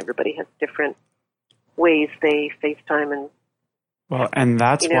platform, and everybody has different ways they FaceTime and. Well, and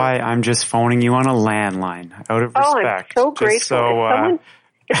that's why I'm just phoning you on a landline out of respect. Oh, I'm so grateful.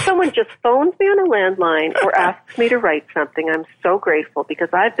 If someone just phones me on a landline or asks me to write something, I'm so grateful, because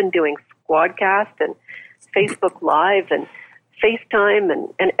I've been doing Squadcast and Facebook Live and FaceTime,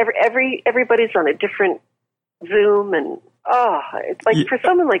 and everybody's on a different Zoom, and it's like for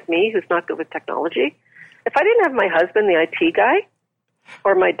someone like me who's not good with technology. If I didn't have my husband, the IT guy,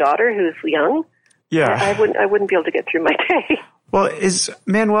 or my daughter who's young, I wouldn't be able to get through my day. Well, is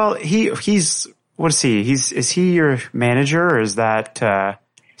Manuel, he's what is he? Is he your manager, or is that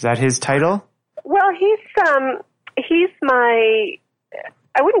his title? Well, he's my,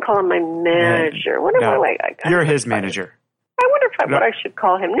 I wouldn't call him my manager. You're his manager. I wonder what I should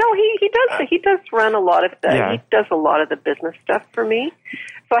call him. No, he does run a lot of he does a lot of the business stuff for me.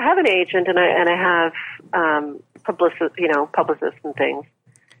 So I have an agent, and I have publicists and things,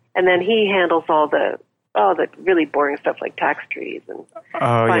 and then he handles all the really boring stuff like tax trees and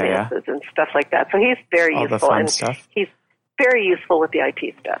finances and stuff like that. So he's very useful. The fun stuff. He's very useful with the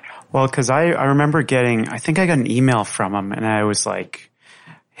IT stuff. Well, because I remember I think I got an email from him, and I was like,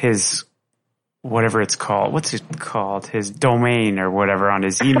 his whatever it's called, what's it called? His domain or whatever on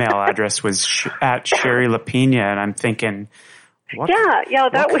his email address was at Sherry LaPina, and I'm thinking, what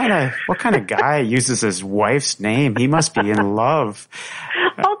kind of guy uses his wife's name? He must be in love.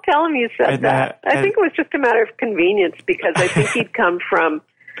 I'll tell him you said that. I think it was just a matter of convenience, because I think he'd come from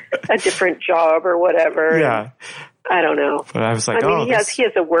a different job or whatever. Yeah. I don't know. But I was like, he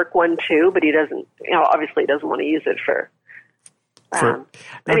has a work one too, but he doesn't, obviously he doesn't want to use it for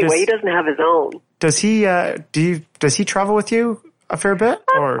he doesn't have his own. Does he, does he travel with you a fair bit?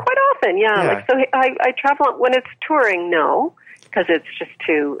 Or? Quite often, yeah. Like, I travel when it's touring, no, because it's just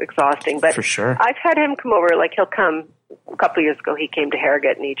too exhausting. But for sure, I've had him come over. Like, he'll come. A couple of years ago, he came to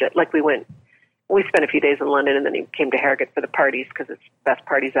Harrogate in Egypt. Like, we spent a few days in London, and then he came to Harrogate for the parties, because it's the best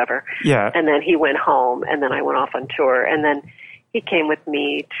parties ever. Yeah. And then he went home, and then I went off on tour, and then he came with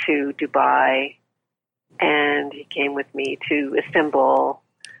me to Dubai, and he came with me to Istanbul,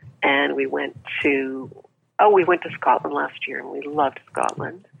 and we went to Scotland last year, and we loved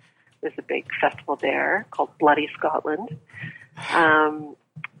Scotland. There's a big festival there called Bloody Scotland.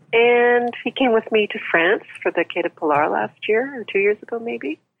 And he came with me to France for the Quai de Pilar last year, or 2 years ago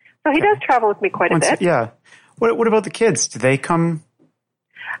maybe. So he does travel with me quite a bit. Yeah. What about the kids? Do they come?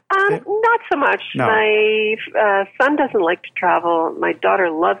 Not so much. No. My son doesn't like to travel. My daughter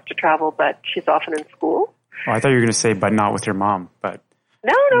loves to travel, but she's often in school. Oh, I thought you were going to say, but not with your mom. But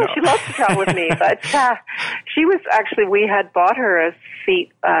no, she loves to travel with me. But she was actually, we had bought her a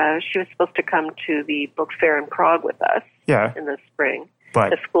seat. She was supposed to come to the book fair in Prague with us in the spring. But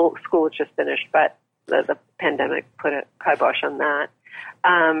the school was just finished, but the pandemic put a kibosh on that.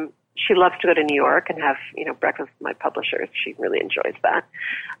 She loves to go to New York and have, breakfast with my publishers. She really enjoys that.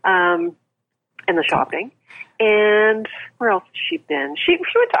 And the shopping. And where else has she been? She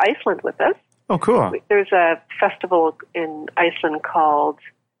went to Iceland with us. Oh, cool. There's a festival in Iceland called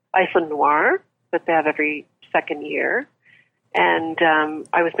Iceland Noir that they have every second year. And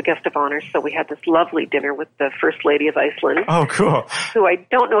I was the guest of honor, so we had this lovely dinner with the First Lady of Iceland. Oh, cool. Who I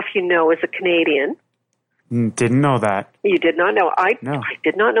don't know if you know is a Canadian. Didn't know that. You did not know. I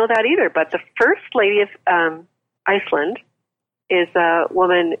did not know that either. But the First Lady of Iceland is a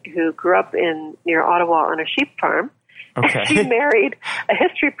woman who grew up near Ottawa on a sheep farm. Okay. She married a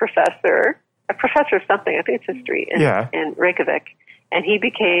history professor, a professor of something, I think it's history, in Reykjavik. And he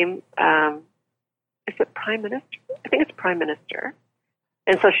became, is it Prime Minister? I think it's Prime Minister.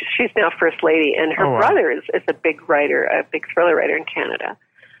 And so she's now First Lady. And her brother is a big writer, a big thriller writer in Canada.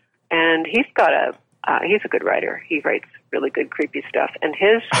 And he's a good writer. He writes really good, creepy stuff. And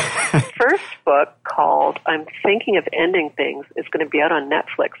his first book, called I'm Thinking of Ending Things, is going to be out on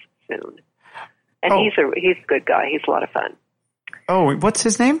Netflix soon. And he's a good guy. He's a lot of fun. Oh, what's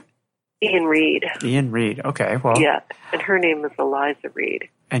his name? Ian Reid. Ian Reid. Okay, well. Yeah, and her name is Eliza Reid.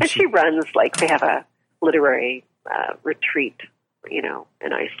 And she runs, they have a literary retreat, in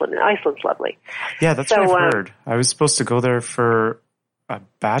Iceland. And Iceland's lovely. Yeah, that's what I've heard. I was supposed to go there for a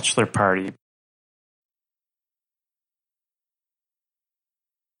bachelor party.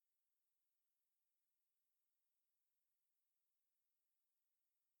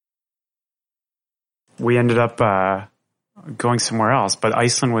 We ended up going somewhere else, but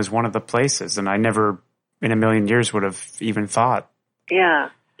Iceland was one of the places, and I never in a million years would have even thought. Yeah,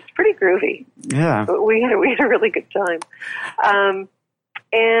 it's pretty groovy. Yeah. We had a really good time.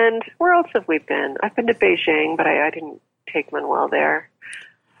 And where else have we been? I've been to Beijing, but I didn't take Manuel there.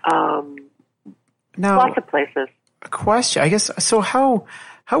 Now, lots of places. A question, I guess. So how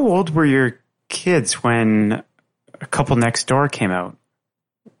old were your kids when A Couple Next Door came out?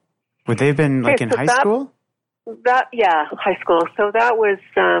 Would they have been in high school? High school. So that was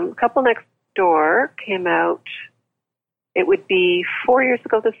A Couple Next Door came out. It would be 4 years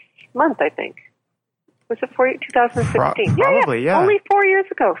ago this month, I think. Was it 2016? Probably, yeah. Only 4 years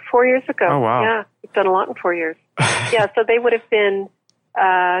ago. 4 years ago. Oh, wow. Yeah, we've done a lot in 4 years. Yeah, so they would have been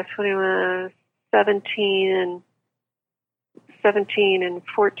 17 and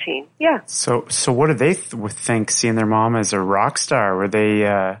 14. Yeah. So what do they think, seeing their mom as a rock star? Were they...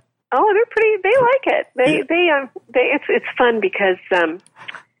 Oh, they're pretty. They like it. It's fun because, I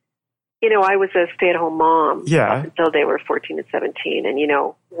was a stay-at-home mom up until they were 14 and 17. And,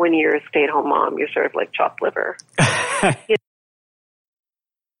 when you're a stay-at-home mom, you're sort of like chopped liver.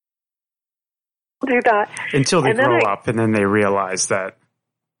 Do that. Until they grow up, and then they realize that.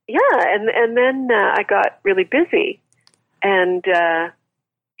 Yeah, and then I got really busy. And,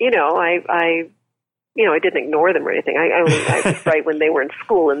 I didn't ignore them or anything. I would write when they were in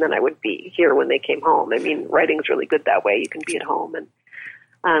school, and then I would be here when they came home. I mean, writing's really good that way. You can be at home. And,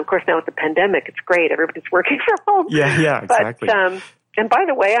 of course, now with the pandemic, it's great. Everybody's working from home. Yeah, exactly. But, and by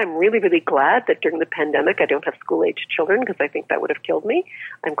the way, I'm really, really glad that during the pandemic I don't have school-age children, because I think that would have killed me.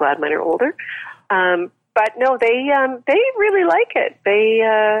 I'm glad mine are older. But no, they really like it.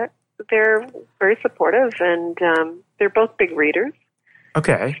 They're very supportive, and they're both big readers.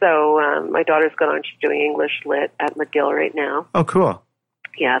 Okay. So my daughter's gone on. She's doing English Lit at McGill right now. Oh, cool.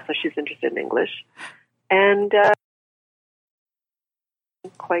 Yeah, so she's interested in English, and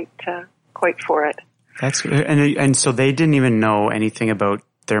quite for it. That's good. And so they didn't even know anything about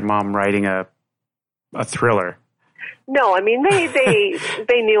their mom writing a thriller. No, I mean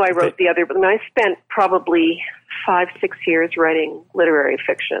they knew I wrote the other. But I spent probably 5-6 years writing literary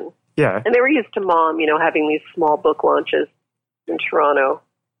fiction. Yeah. And they were used to Mom, having these small book launches in Toronto.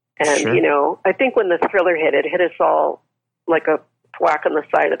 And, sure. I think when the thriller hit us all like a whack on the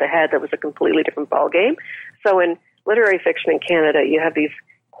side of the head. That was a completely different ballgame. So in literary fiction in Canada, you have these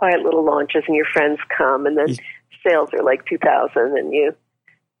quiet little launches and your friends come, and then sales are like 2,000 and you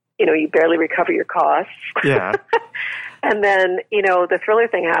barely recover your costs. Yeah. And then, the thriller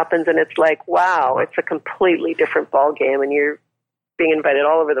thing happens and it's like, wow, it's a completely different ballgame and you're being invited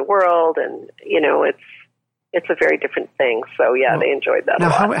all over the world and, it's a very different thing. So, yeah, they enjoyed that a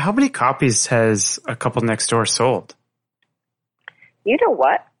lot. How many copies has A Couple Next Door sold? You know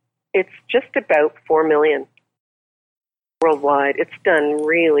what? It's just about 4 million worldwide. It's done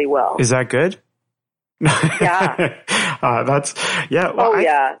really well. Is that good? Yeah.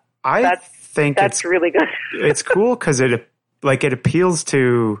 I think that's really good. It's cool because it appeals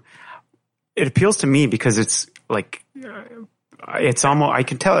to me because it's like it's almost I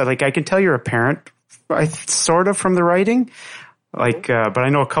can tell you're a parent, sort of, from the writing. Like, but I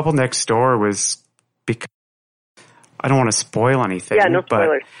know a couple next door was because I don't want to spoil anything. Yeah, no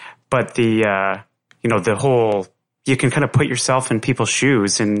spoilers. But the the whole, you can kind of put yourself in people's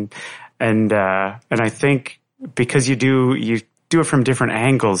shoes and I think because you do it from different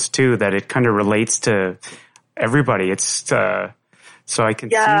angles too, that it kind of relates to everybody. It's so I can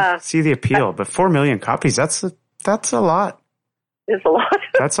see the appeal. But 4 million copies, that's a lot. It's a lot.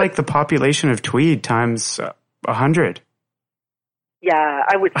 That's like the population of Tweed times 100. Yeah,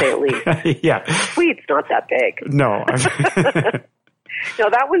 I would say at least. Yeah. Tweed's not that big. No. No,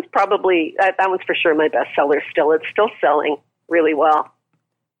 that one's for sure my bestseller still. It's still selling really well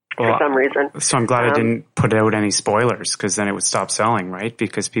for some reason. So I'm glad I didn't put out any spoilers, because then it would stop selling, right?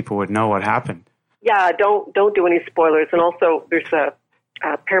 Because people would know what happened. Yeah, don't do any spoilers. And also, there's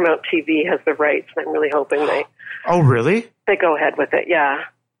Paramount TV has the rights, and I'm really hoping they... Oh, really? They go ahead with it, yeah.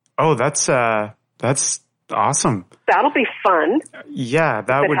 Oh, that's awesome. That'll be fun. Yeah,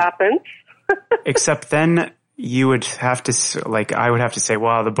 that would... If it happens. Except then you would have to, I would have to say,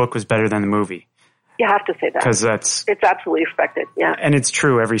 well, the book was better than the movie. You have to say that. Because it's absolutely expected, yeah. And it's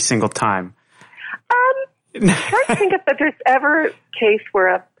true every single time. I'm trying to think if there's ever a case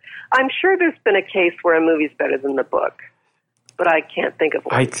where I'm sure there's been a case where a movie's better than the book, but I can't think of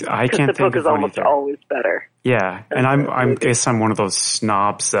one. I can't think of one. The book is almost always better. Yeah, and I guess I'm one of those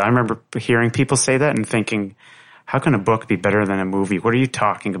snobs that I remember hearing people say that and thinking, how can a book be better than a movie? What are you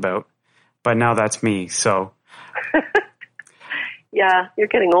talking about? But now that's me, so... Yeah, you're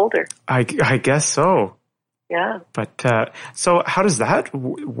getting older. I guess so. Yeah. But so how does that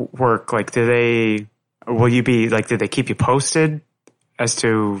work? Like, did they keep you posted as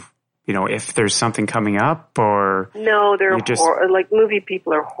to, if there's something coming up, or? No, they're movie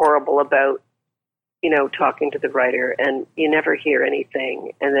people are horrible about, talking to the writer, and you never hear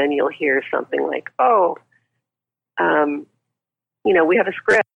anything. And then you'll hear something like, we have a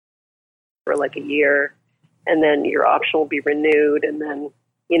script for like a year, and then your option will be renewed, and then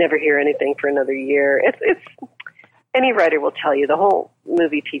you never hear anything for another year. It's any writer will tell you the whole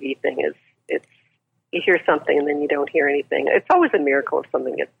movie TV thing is you hear something and then you don't hear anything. It's always a miracle if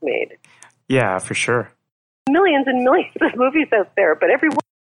something gets made. Yeah, for sure. Millions and millions of movies out there, but every one is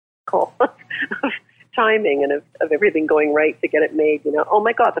a miracle of timing and of everything going right to get it made. Oh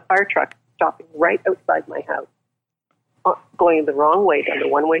my God, the fire truck stopping right outside my house, going the wrong way down the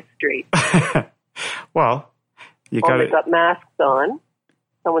one-way street. Well, you got masks on.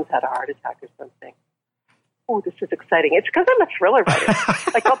 Someone's had a heart attack or something. Oh, this is exciting. It's because I'm a thriller writer.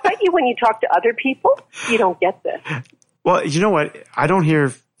 I'll bet you when you talk to other people, you don't get this. Well, you know what? I don't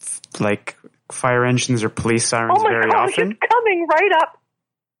hear fire engines or police sirens very often. It's coming right up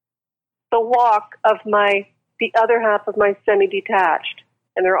the walk of the other half of my semi-detached,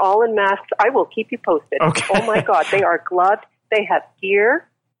 and they're all in masks. I will keep you posted. Okay. Oh my God, they are gloved. They have gear.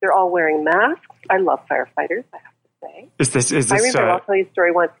 They're all wearing masks. I love firefighters, I have to say. Is this? I remember, I'll tell you a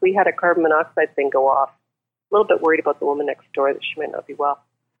story once. We had a carbon monoxide thing go off. A little bit worried about the woman next door, that she might not be well.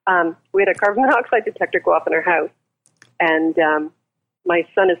 We had a carbon monoxide detector go off in our house. And my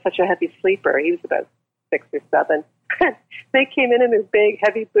son is such a heavy sleeper. He was about 6 or 7. They came in his big,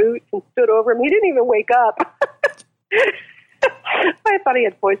 heavy boots and stood over him. He didn't even wake up. I thought he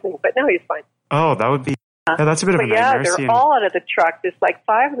had poisoning, but no, he's fine. Oh, that would be... Yeah, that's a bit of a nightmare. Yeah, they're all out of the truck. There's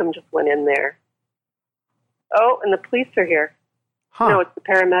 5 of them just went in there. Oh, and the police are here. Huh. No, it's the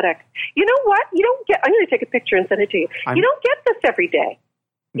paramedic. You know what? You don't get... I'm going to take a picture and send it to you. You don't get this every day.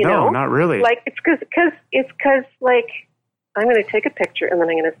 You know? Not really. It's because I'm going to take a picture and then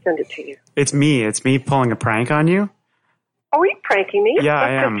I'm going to send it to you. It's me pulling a prank on you? Oh, are you pranking me? Yeah,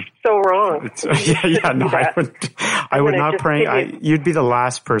 I am. So wrong. No, I would not prank. You'd be the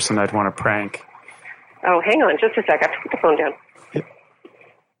last person I'd want to prank. Oh, hang on just a sec. I have to put the phone down.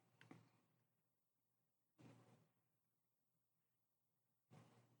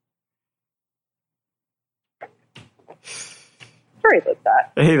 Sorry about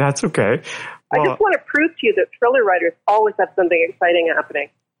that. Hey, that's okay. Well, I just want to prove to you that thriller writers always have something exciting happening.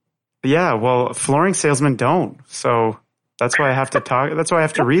 Yeah, well, flooring salesmen don't. So that's why I have to talk. That's why I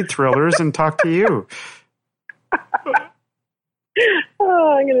have to read thrillers and talk to you.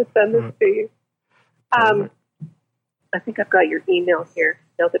 Oh, I'm going to send this to you. I think I've got your email here.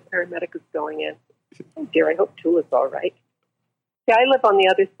 Now the paramedic is going in. Oh dear, I hope Tula's all right. Yeah, I live on the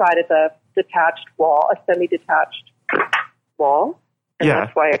other side of the detached wall, a semi-detached wall. And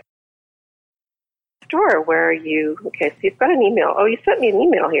that's why store where you, okay, so you've got an email. Oh, you sent me an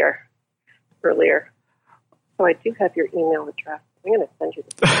email here earlier. So I do have your email address. I'm going to send you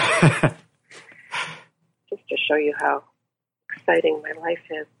this just to show you how exciting my life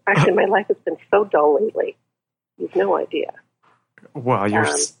is. Actually, my life has been so dull lately. You've no idea. Well, you're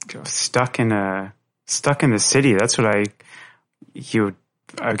stuck in the city. That's what I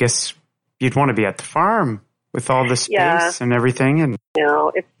guess you'd want to be at the farm with all the space and everything. And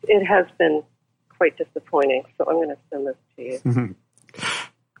no, it has been quite disappointing. So I'm going to send this to you,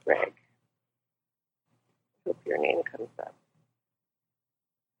 Greg. Hope your name comes up.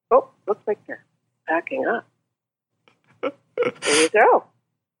 Oh, looks like they're backing up. There you go.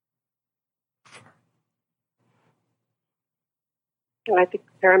 And I think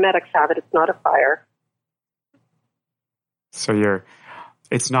paramedics have it. It's not a fire. So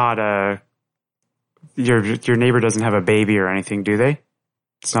it's not your neighbor doesn't have a baby or anything, do they?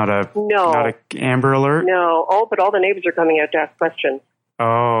 It's not a Amber Alert? No. Oh, but all the neighbors are coming out to ask questions.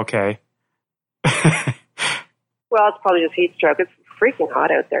 Oh, okay. Well, it's probably just heat stroke. It's freaking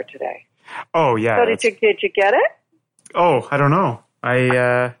hot out there today. Oh, yeah. So did you get it? Oh, I don't know.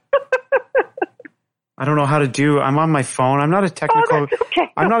 I don't know how to do. I'm on my phone. I'm not a technical. Oh, that's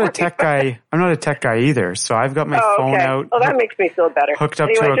okay. I'm not a tech guy. I'm not a tech guy either. So I've got my phone out. Oh, that makes me feel better. Hooked up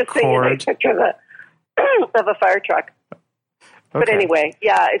to a cord. A picture of a fire truck. Okay. But anyway,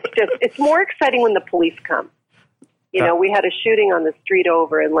 yeah, it's more exciting when the police come. You know, we had a shooting on the street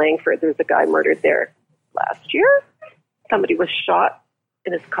over in Langford. There's a guy murdered there last year. Somebody was shot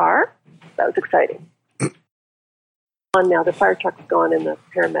in his car. That was exciting. On now, the fire truck's gone and the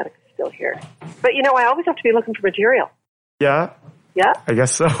paramedics are still here. But, you know, I always have to be looking for material. Yeah? Yeah? I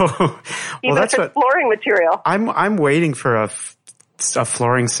guess so. Even if it's flooring material. I'm waiting for a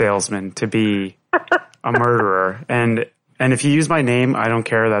flooring salesman to be a murderer. And if you use my name, I don't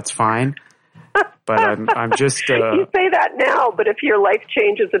care. That's fine. But I'm just... You say that now, but if your life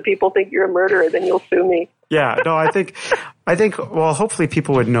changes and people think you're a murderer, then you'll sue me. Yeah, no, I think, well, hopefully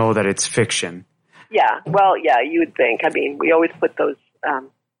people would know that it's fiction. Yeah, well, yeah, you would think. I mean, we always put those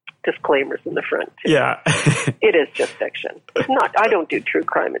disclaimers in the front, too. Yeah. It is just fiction. It's not, I don't do true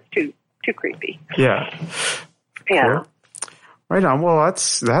crime. It's too creepy. Yeah. Yeah. Cool. Right on. Well,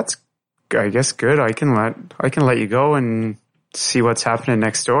 that's, I guess, good. I can let you go and see what's happening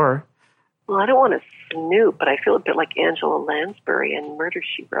next door. Well, I don't want to snoop, but I feel a bit like Angela Lansbury in Murder,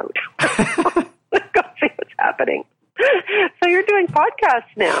 She Wrote. Let's go see what's happening. So you're doing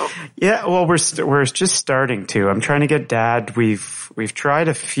podcasts now? Yeah, well, we're just starting to. I'm trying to get Dad. We've tried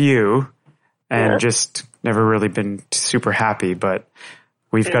a few, and just never really been super happy. But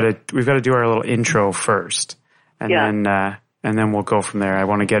we've got to do our little intro first, and then we'll go from there. I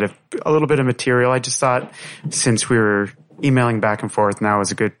want to get a little bit of material. I just thought since we were emailing back and forth, now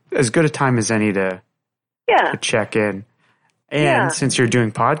is as good a time as any to check in. And since you're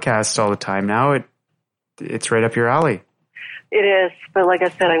doing podcasts all the time now, it's right up your alley. It is, but like I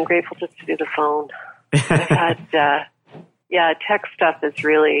said, I'm grateful just to do the phone. I've had, tech stuff is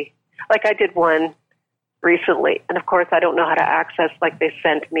really, like I did one recently, and of course I don't know how to access, like they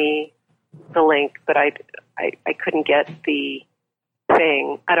sent me the link, but I couldn't get the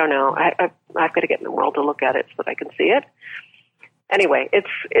thing. I don't know. I've got to get in the world to look at it so that I can see it. Anyway,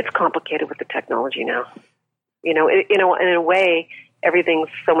 it's complicated with the technology now. You know, in a way, everything's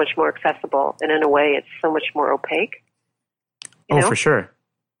so much more accessible, and in a way, it's so much more opaque. You know? For sure.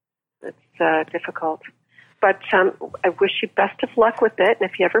 It's difficult. But I wish you best of luck with it, and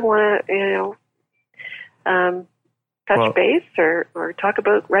if you ever want to, touch base or talk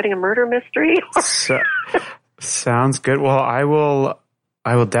about writing a murder mystery. Sounds good. Well, I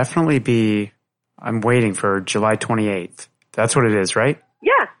will definitely be, I'm waiting for July 28th. That's what it is, right?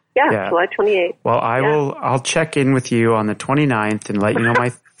 Yeah, July 28th. Well, I'll check in with you on the 29th and let you know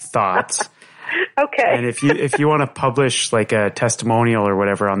my thoughts. Okay. And if you want to publish like a testimonial or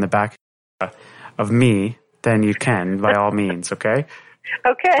whatever on the back of me, then you can, by all means, okay?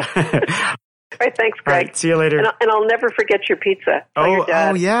 Okay. All right, thanks, Greg. All right, see you later. And I'll never forget your pizza. Oh,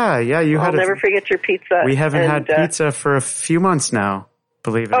 yeah. I'll never forget your pizza. We haven't had pizza for a few months now,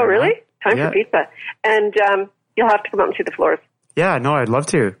 believe it or not. Oh, really? Time for pizza. And you'll have to come out and see the floors. Yeah, no, I'd love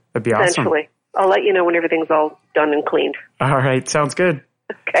to. That'd be awesome. Eventually. I'll let you know when everything's all done and cleaned. All right, sounds good.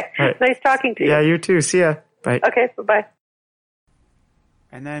 Okay. Right. Nice talking to you. Yeah, you too. See ya. Bye. Okay, bye-bye.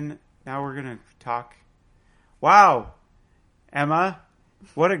 And then now we're going to talk. Wow, Emma,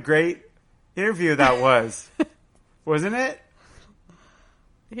 what a great interview that was. Wasn't it?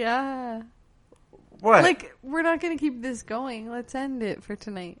 Yeah. What? Like, we're not going to keep this going. Let's end it for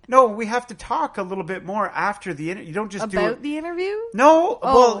tonight. No, we have to talk a little bit more after the interview. You don't just do it. About the interview? No.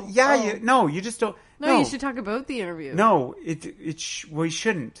 Oh, well, yeah. oh. You just don't. No, you should talk about the interview. No, we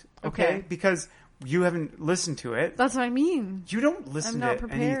shouldn't. Okay? Okay. Because you haven't listened to it. That's what I mean. You don't listen I'm not to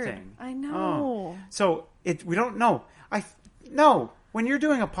prepared. anything. I know. Oh. So we don't know. No. When you're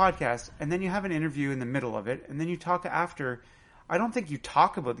doing a podcast and then you have an interview in the middle of it and then you talk after, I don't think you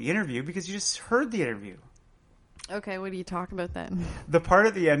talk about the interview because you just heard the interview. Okay, what do you talk about then? The part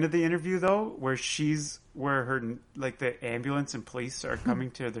at the end of the interview, though, where her, like, the ambulance and police are coming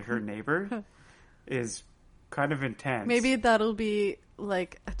to her neighbor is kind of intense. Maybe that'll be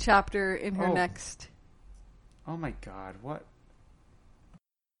like a chapter in her next. Oh my God! What?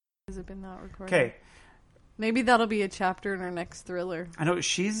 Has it been not recorded? Okay. Maybe that'll be a chapter in her next thriller. I know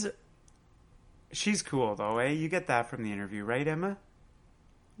she's cool though, eh? You get that from the interview, right, Emma?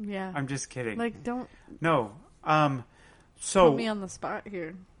 Yeah. I'm just kidding. Like, don't. No. So put me on the spot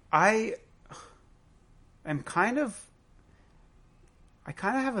here. I kind of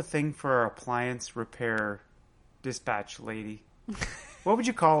have a thing for our appliance repair dispatch lady. What would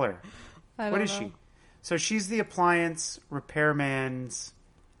you call her? What is she? So she's the appliance repairman's,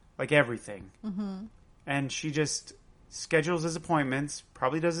 like, everything. Mm-hmm. And she just schedules his appointments,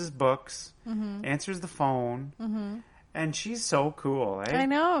 probably does his books, answers the phone. Mm-hmm. And she's so cool, eh? I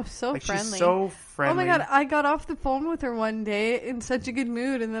know, so like, friendly. She's so friendly. Oh my God, I got off the phone with her one day in such a good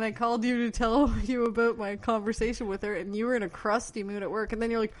mood, and then I called you to tell you about my conversation with her, and you were in a crusty mood at work, and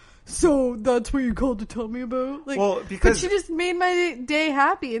then you're like, so that's what you called to tell me about? Like, well, because... But she just made my day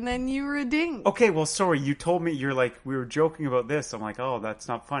happy, and then you were a ding. Okay, well, sorry, you told me, you're like, we were joking about this. I'm like, oh, that's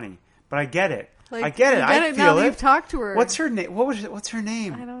not funny. But I get it. Like, I get it. I feel now it. You've talked to her. What's her name? What's her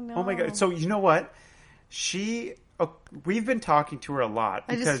name? I don't know. Oh my God. So, you know what? We've been talking to her a lot.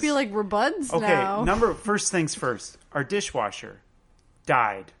 I just feel like we're buds now. Okay, first things first. Our dishwasher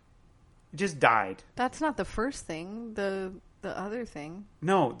died. It just died. That's not the first thing. The other thing.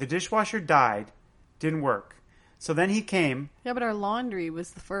 No, the dishwasher died. Didn't work. So then he came. Yeah, but our laundry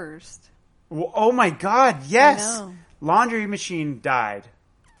was the first. Well, oh my God, yes! I know. Laundry machine died.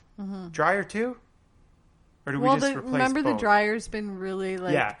 Mm-hmm. Dryer too? Or do we just replace remember both? The dryer's been really,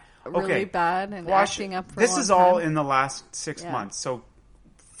 like... Yeah. Really bad and acting up for this a long is all time. in the last 6 months. So,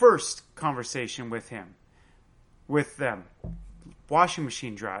 first conversation with them, washing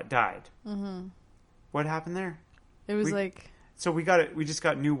machine died. Mm-hmm. What happened there? It was like... So we just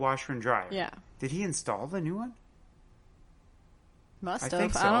got new washer and dryer. Yeah. Did he install the new one? Must have. I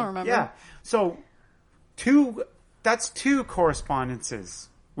think so. I don't remember. Yeah. So, that's two correspondences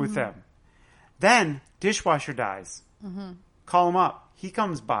with them. Then, dishwasher dies. Mm-hmm. Call him up. He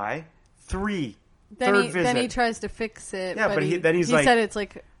comes by. Third visit. Then he tries to fix it. Yeah, but then he said it's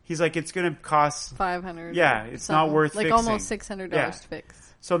like... He's like, it's going to cost... $500. Yeah, it's not worth fixing. Like almost $600 to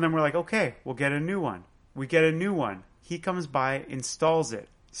fix. So then we're like, okay, we'll get a new one. We get a new one. He comes by, installs it.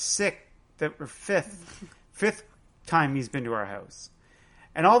 Fifth time he's been to our house.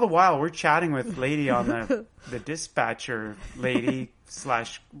 And all the while, we're chatting with lady on the dispatcher lady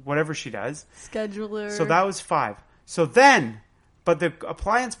 / whatever she does. Scheduler. So that was 5. So then... But the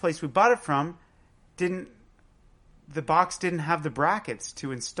appliance place we bought it from the box didn't have the brackets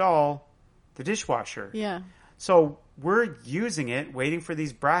to install the dishwasher. Yeah. So we're using it, waiting for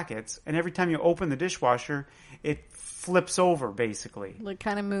these brackets, and every time you open the dishwasher, it flips over, basically. Like,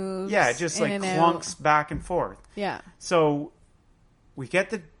 kind of moves. Yeah, it just like clunks back and forth. Yeah. So we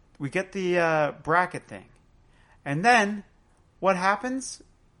get the bracket thing. And then what happens?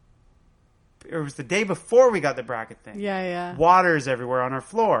 It was the day before we got the bracket thing. Yeah. Water's everywhere on our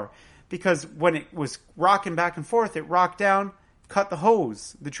floor. Because when it was rocking back and forth, it rocked down, cut the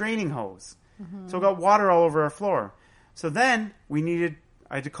hose, the draining hose. Mm-hmm. So it got water all over our floor. So then I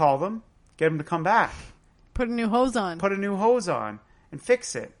had to call them, get them to come back. Put a new hose on And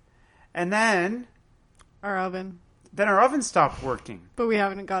fix it. And then... Our oven stopped working. But we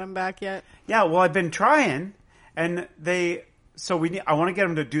haven't got them back yet. Yeah, well, I've been trying. And So I want to get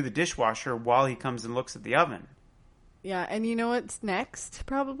him to do the dishwasher while he comes and looks at the oven. Yeah, and you know what's next,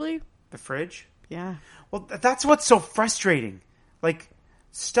 probably? The fridge? Yeah. Well, that's what's so frustrating. Like,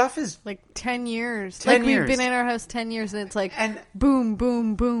 stuff is... Like 10 years. 10 years. We've been in our house 10 years, and it's like, boom,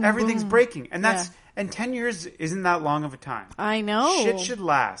 boom, boom, everything's boom. breaking. And and 10 years isn't that long of a time. I know. Shit should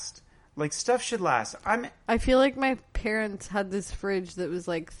last. Like, stuff should last. I feel like my parents had this fridge that was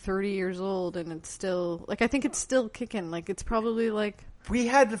like 30 years old, and it's still, like, I think it's still kicking. Like, it's probably like...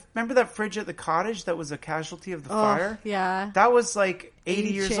 remember that fridge at the cottage that was a casualty of the fire? Yeah. That was like 80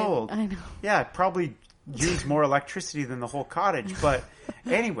 years old. I know. Yeah, it probably used more electricity than the whole cottage. But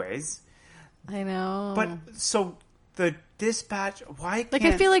anyways, I know. But so the dispatch, why can't... like,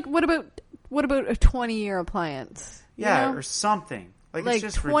 I feel like, what about a 20-year appliance? You Yeah, know? or something. Like Like it's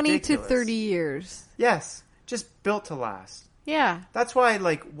just 20 ridiculous. to 30 years. Yes, just built to last. Yeah. That's why,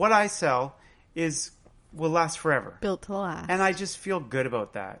 like, what I sell will last forever. Built to last. And I just feel good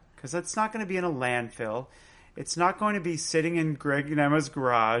about that. Because it's not going to be in a landfill. It's not going to be sitting in Greg and Emma's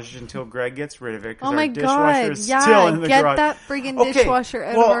garage until Greg gets rid of it. Oh my our dishwasher God. is Yeah, still in the get garage. that friggin' dishwasher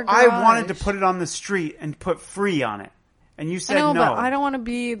out of our I wanted to garage. put it on the street and put free on it. And you I said know, no. but I don't want to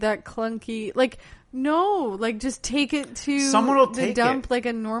be that clunky. Like, no, like, just take it to Someone will the take dump it. like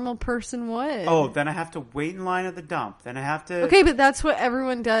a normal person would. Oh, then I have to wait in line at the dump. Then I have to... Okay, but that's what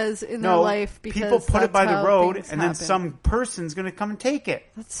everyone does in their life because people put it that's by the how road, things and then happen. some person's going to come and take it.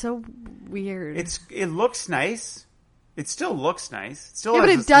 That's so weird. It looks nice. It still looks nice. It still yeah, has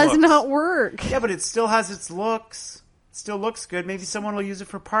but it its does looks. not work. Yeah, but it still has its looks. It still looks good. Maybe someone will use it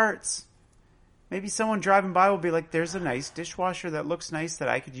for parts. Maybe someone driving by will be like, "There's a nice dishwasher that looks nice that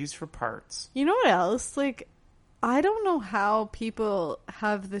I could use for parts." You know what else? Like, I don't know how people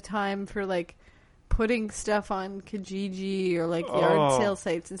have the time for, like, putting stuff on Kijiji or, like, yard sale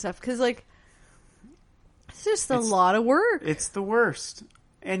sites and stuff. Because, like, it's just a lot of work. It's the worst.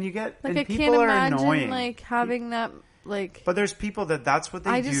 And you get... Like, and I people can't are imagine, annoying. like, having that, like... But there's people that's what they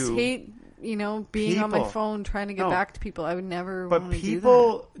I do. just hate, being on my People. phone trying to get No. back to people. I would never But want to do that.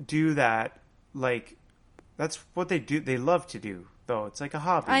 people do that, like, that's what they do. They love to do, though. It's like a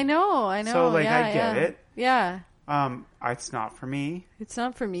hobby. I know. So, like, yeah, I get yeah. it. Yeah. It's not for me. It's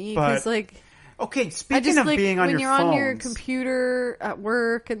not for me But because, like... Okay, I speaking just of like being on when your you're phones, on your computer at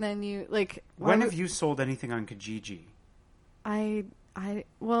work and then you like when have you sold anything on Kijiji? I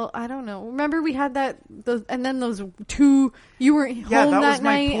don't know. Remember we had and then those two you were home Yeah, that was that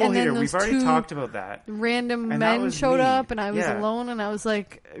my night pool and then heater. those We've already two talked about that. random And that men was showed me. up and I was Yeah. alone and I was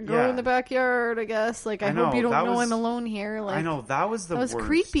like, go Yeah. in the backyard, I guess. Like I I know, hope you don't that know was- I'm alone here. Like I know that was the that was worst.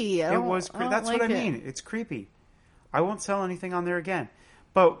 creepy. I It don't- was. I don't That's what I like it. mean. It's creepy. I won't sell anything on there again.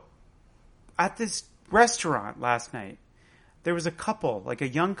 But at this restaurant last night, there was a couple, like a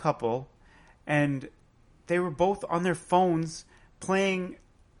young couple, and they were both on their phones playing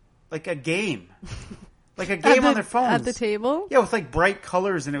like a game. Like a game on their phones. At the table? Yeah, with like bright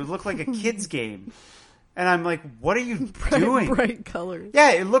colors, and it would look like a kid's game. And I'm like, what are you doing? Bright colors.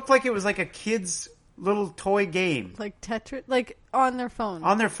 Yeah, it looked like it was like a kid's little toy game Like Tetris, like on their phone.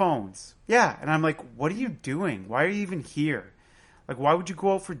 on their phones. Yeah, and I'm like, what are you doing? Why are you even here? Like, why would you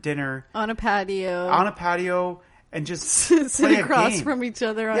go out for dinner on a patio. on a patio and just sit play a across game? from each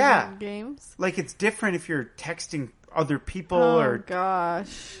other on Yeah. games. Like, it's different if you're texting other people Oh or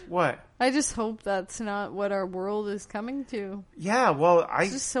gosh. what. I just hope that's not what our world is coming to. Yeah, well,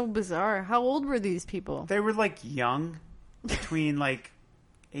 It's just so bizarre. How old were these people? they were like young, between like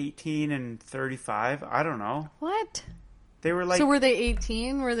 18 and 35. I don't know. What? They were like, So were they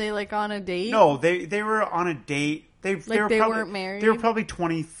 18? Were they like on a date? no, they were on a date. They were they probably, weren't married? They were probably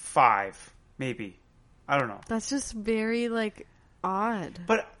 25, maybe. I don't know. That's just very like odd.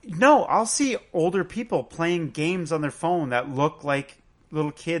 But no, I'll see older people playing games on their phone that look like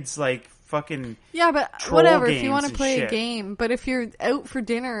little kids, like fucking. Yeah, but troll whatever. If you games want to and play shit. a game, but if you're out for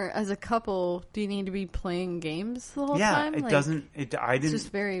dinner as a couple, do you need to be playing games the whole Yeah, time? it Like, doesn't. I It's didn't.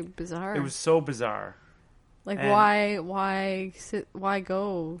 just very bizarre. It was so bizarre. like and- why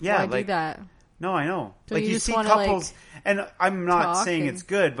go? Yeah, why like, do that? No, I know. So like you you just see wanna, couples, and I'm not talk saying and- it's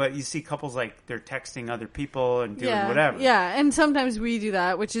good, but you see couples like they're texting other people and doing Yeah, whatever. yeah, and sometimes we do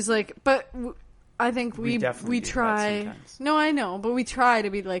that, which is like, but I think We definitely do that try. sometimes. No, I know, but we try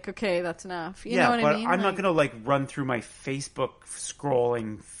to be like, okay, that's enough. You yeah, know what but I mean? I'm not Like, gonna like run through my Facebook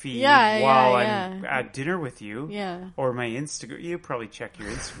scrolling feed Yeah, while yeah, I'm yeah. at dinner with you. Yeah. Or my Instagram. You probably check your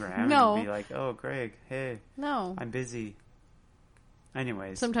Instagram No. and be like, "Oh, Greg, hey, No. I'm busy."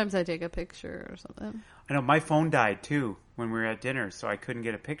 Anyways, Sometimes I take a picture or something. I know my phone died too when we were at dinner, so I couldn't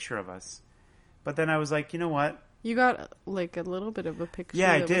get a picture of us. But then I was like, you know what? You got like a little bit of a picture.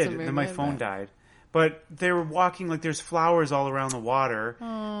 Yeah, I that did. wasn't And very then my good, phone but- died. But they were walking like there's flowers all around the water,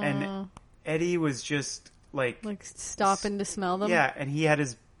 and Eddie was just like, Like stopping to smell them. yeah, and he had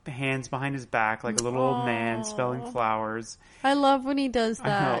his hands behind his back like a little old man smelling flowers. I love when he does I know.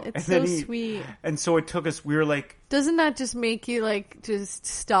 that. And It's then so he- sweet. And so it took us. We were like, Doesn't that just make you like just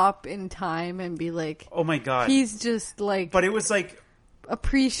stop in time and be like, oh my god! he's just like But it was like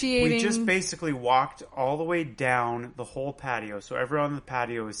appreciating. we just basically walked all the way down the whole patio. So everyone on the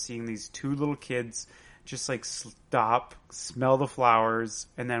patio is seeing these two little kids just like stop, smell the flowers,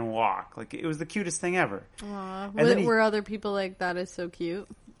 and then walk. Like it was the cutest thing ever. Aw. and then he- Were other people like that is so cute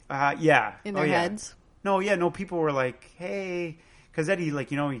Yeah. in their yeah. heads? No, yeah, no. People were like, "Hey," because Eddie, like,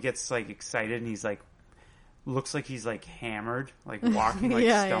 he gets like excited and he's like, looks like he's like hammered, like walking like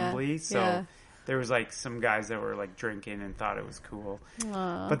stumbly. So there was like some guys that were like drinking and thought it was cool.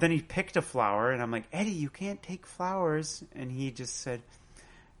 Aww. But then he picked a flower and I'm like, Eddie, you can't take flowers. And he just said,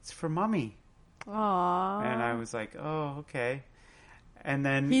 it's for Mommy. Aww. And I was like, oh, okay. And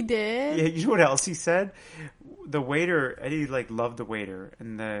then he did. Yeah, you know what else he said? The waiter, Eddie, like, loved the waiter,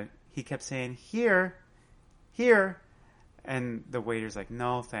 and he kept saying, here, and the waiter's like,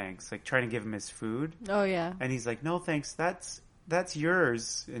 no thanks, like trying to give him his food. Oh yeah. And he's like, no thanks, that's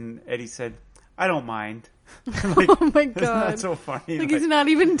yours. And Eddie said, I don't mind. Like, oh my god, isn't that so funny? Like he's not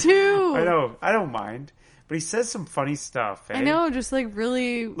even two. I know, I don't mind. But he says some funny stuff, eh? I know, just like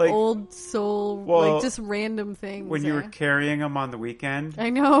really Like, old soul, well, like just random things. When you were carrying him on the weekend, I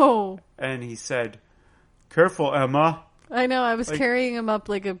know. and he said, careful, Emma. I know, I was Like, carrying him up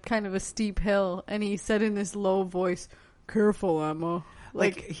like a kind of a steep hill, and he said in this low voice, careful, Emma.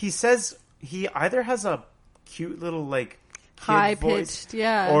 Like he says, he either has a cute little like kid high voice, pitched,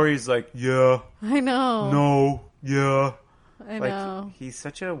 yeah. or he's like, yeah, I know. no, yeah. I Like know. he's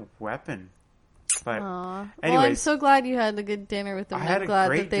such a weapon. But Aw. anyways, Well, I'm so glad you had a good dinner with them. I had I'm a glad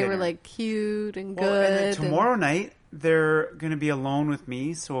great that they were dinner. like cute and well, and then good. tomorrow night they're gonna be alone with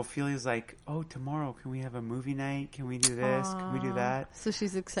me. So Ophelia's like, oh, tomorrow can we have a movie night? Can we do this? Can we do that? So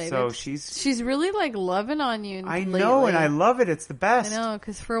she's excited. So she's really like loving on you. I lately. know, and I love it. It's the best. I know,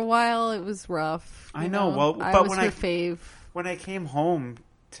 because for a while it was rough. I you know. Well, I but was when her I fave. when I came home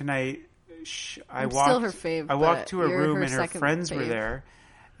tonight, I I'm walked. still her fave, I walked but to a you're room her and her second friends were fave. there,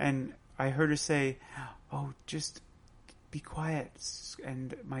 and I heard her say, "Oh, just be quiet,"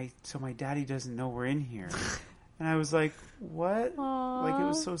 and my daddy doesn't know we're in here. And I was like, "What?" Aww. Like, it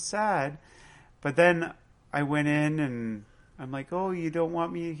was so sad. But then I went in and I'm like, "Oh, you don't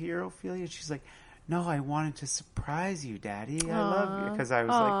want me here, Ophelia?" She's like, "No, I wanted to surprise you, Daddy. I love you," because I was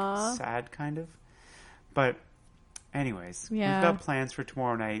like sad, kind of. But anyways, Yeah. we've got plans for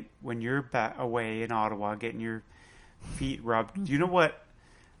tomorrow night when you're away in Ottawa, getting your feet rubbed. Do you know what?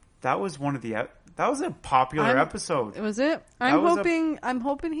 That was that was a popular episode. Was it? That I'm was I'm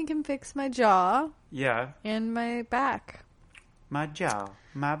hoping he can fix my jaw Yeah, and my back. my jaw,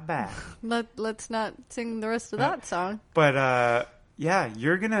 my back. Let's not sing the rest of that song. But yeah,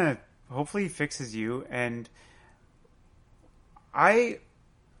 you're gonna hopefully he fixes you. And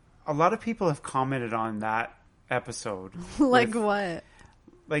a lot of people have commented on that episode. Like with, what?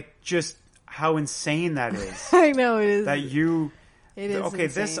 like, just how insane that is. I know it is. That you It is okay.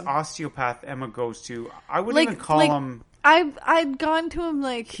 insane. This osteopath Emma goes to, I wouldn't Like- even call like, him. I'd gone to him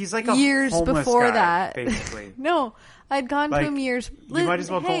like He's like a years homeless before guy, that. basically. No, I'd gone Like, to him years. You might as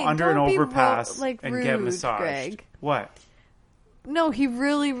well Hey, go under an don't be overpass and rude, get massaged. Greg. What? No, he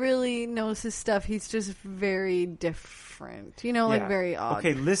really, really knows his stuff. He's just very different. You know, like Yeah. very odd.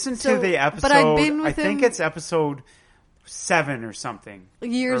 Okay, listen So- to the episode. but I've been with I think him- it's episode 7 or something.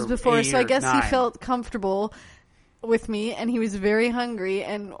 Years or before, 8 so I or guess 9. he felt comfortable with me, and he was very hungry.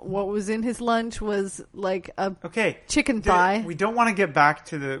 And what was in his lunch was like a Okay, chicken thigh. We don't want to get back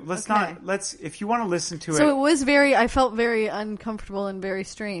to the. Let's Okay. not. Let's. If you want to listen to So it. it was very. I felt very uncomfortable and very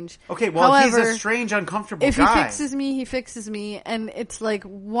strange. Okay, well, he's However, a strange, uncomfortable if guy. he fixes me, he fixes me, and it's like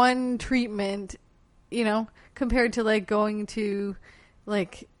one treatment, you know, compared to like going to,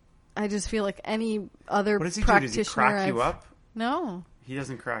 like, I just feel like any other What does he do? practitioner Does he crack you I've- up? No, He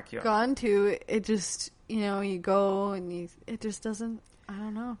doesn't crack you up. gone to it just, you know, you go and it just doesn't. I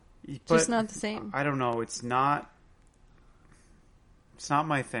don't know. But Just not the same. I don't know. It's not. It's not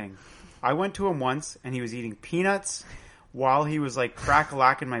my thing. I went to him once, and he was eating peanuts while he was like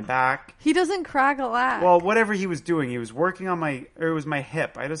crack-a-lacking my back. He doesn't crack a lack. Well, whatever he was doing, he was working on my. Or it was my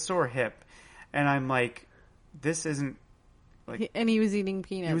hip. I had a sore hip, and I'm like, this isn't. And he was eating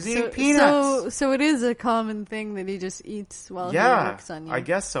peanuts. He was eating peanuts. So it is a common thing that he just eats while he Yeah, works on you. I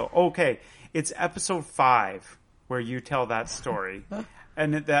guess so. Okay, it's episode 5 where you tell that story,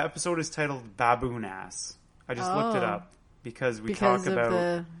 and the episode is titled "Baboon Ass." I just looked it Oh. up because we because talk of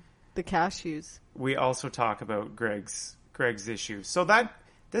about. the cashews. We also talk about Greg's issues. So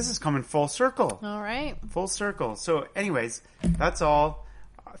this is coming full circle. All right. Full circle. So, anyways, that's all.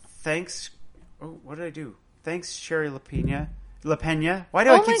 Thanks. Oh, what did I do? Thanks, Sherry LaPena. LaPena. Why do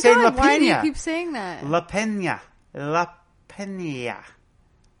I keep saying LaPena? Why do you keep saying that? LaPena. LaPena.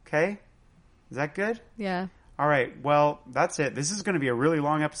 Okay? Is that good? Yeah. All right. Well, that's it. This is going to be a really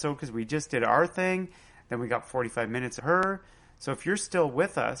long episode because we just did our thing. Then we got 45 minutes of her. So if you're still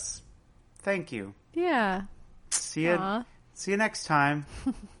with us, thank you. Yeah. See you. Aw. See you next time.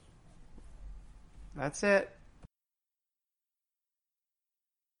 That's it.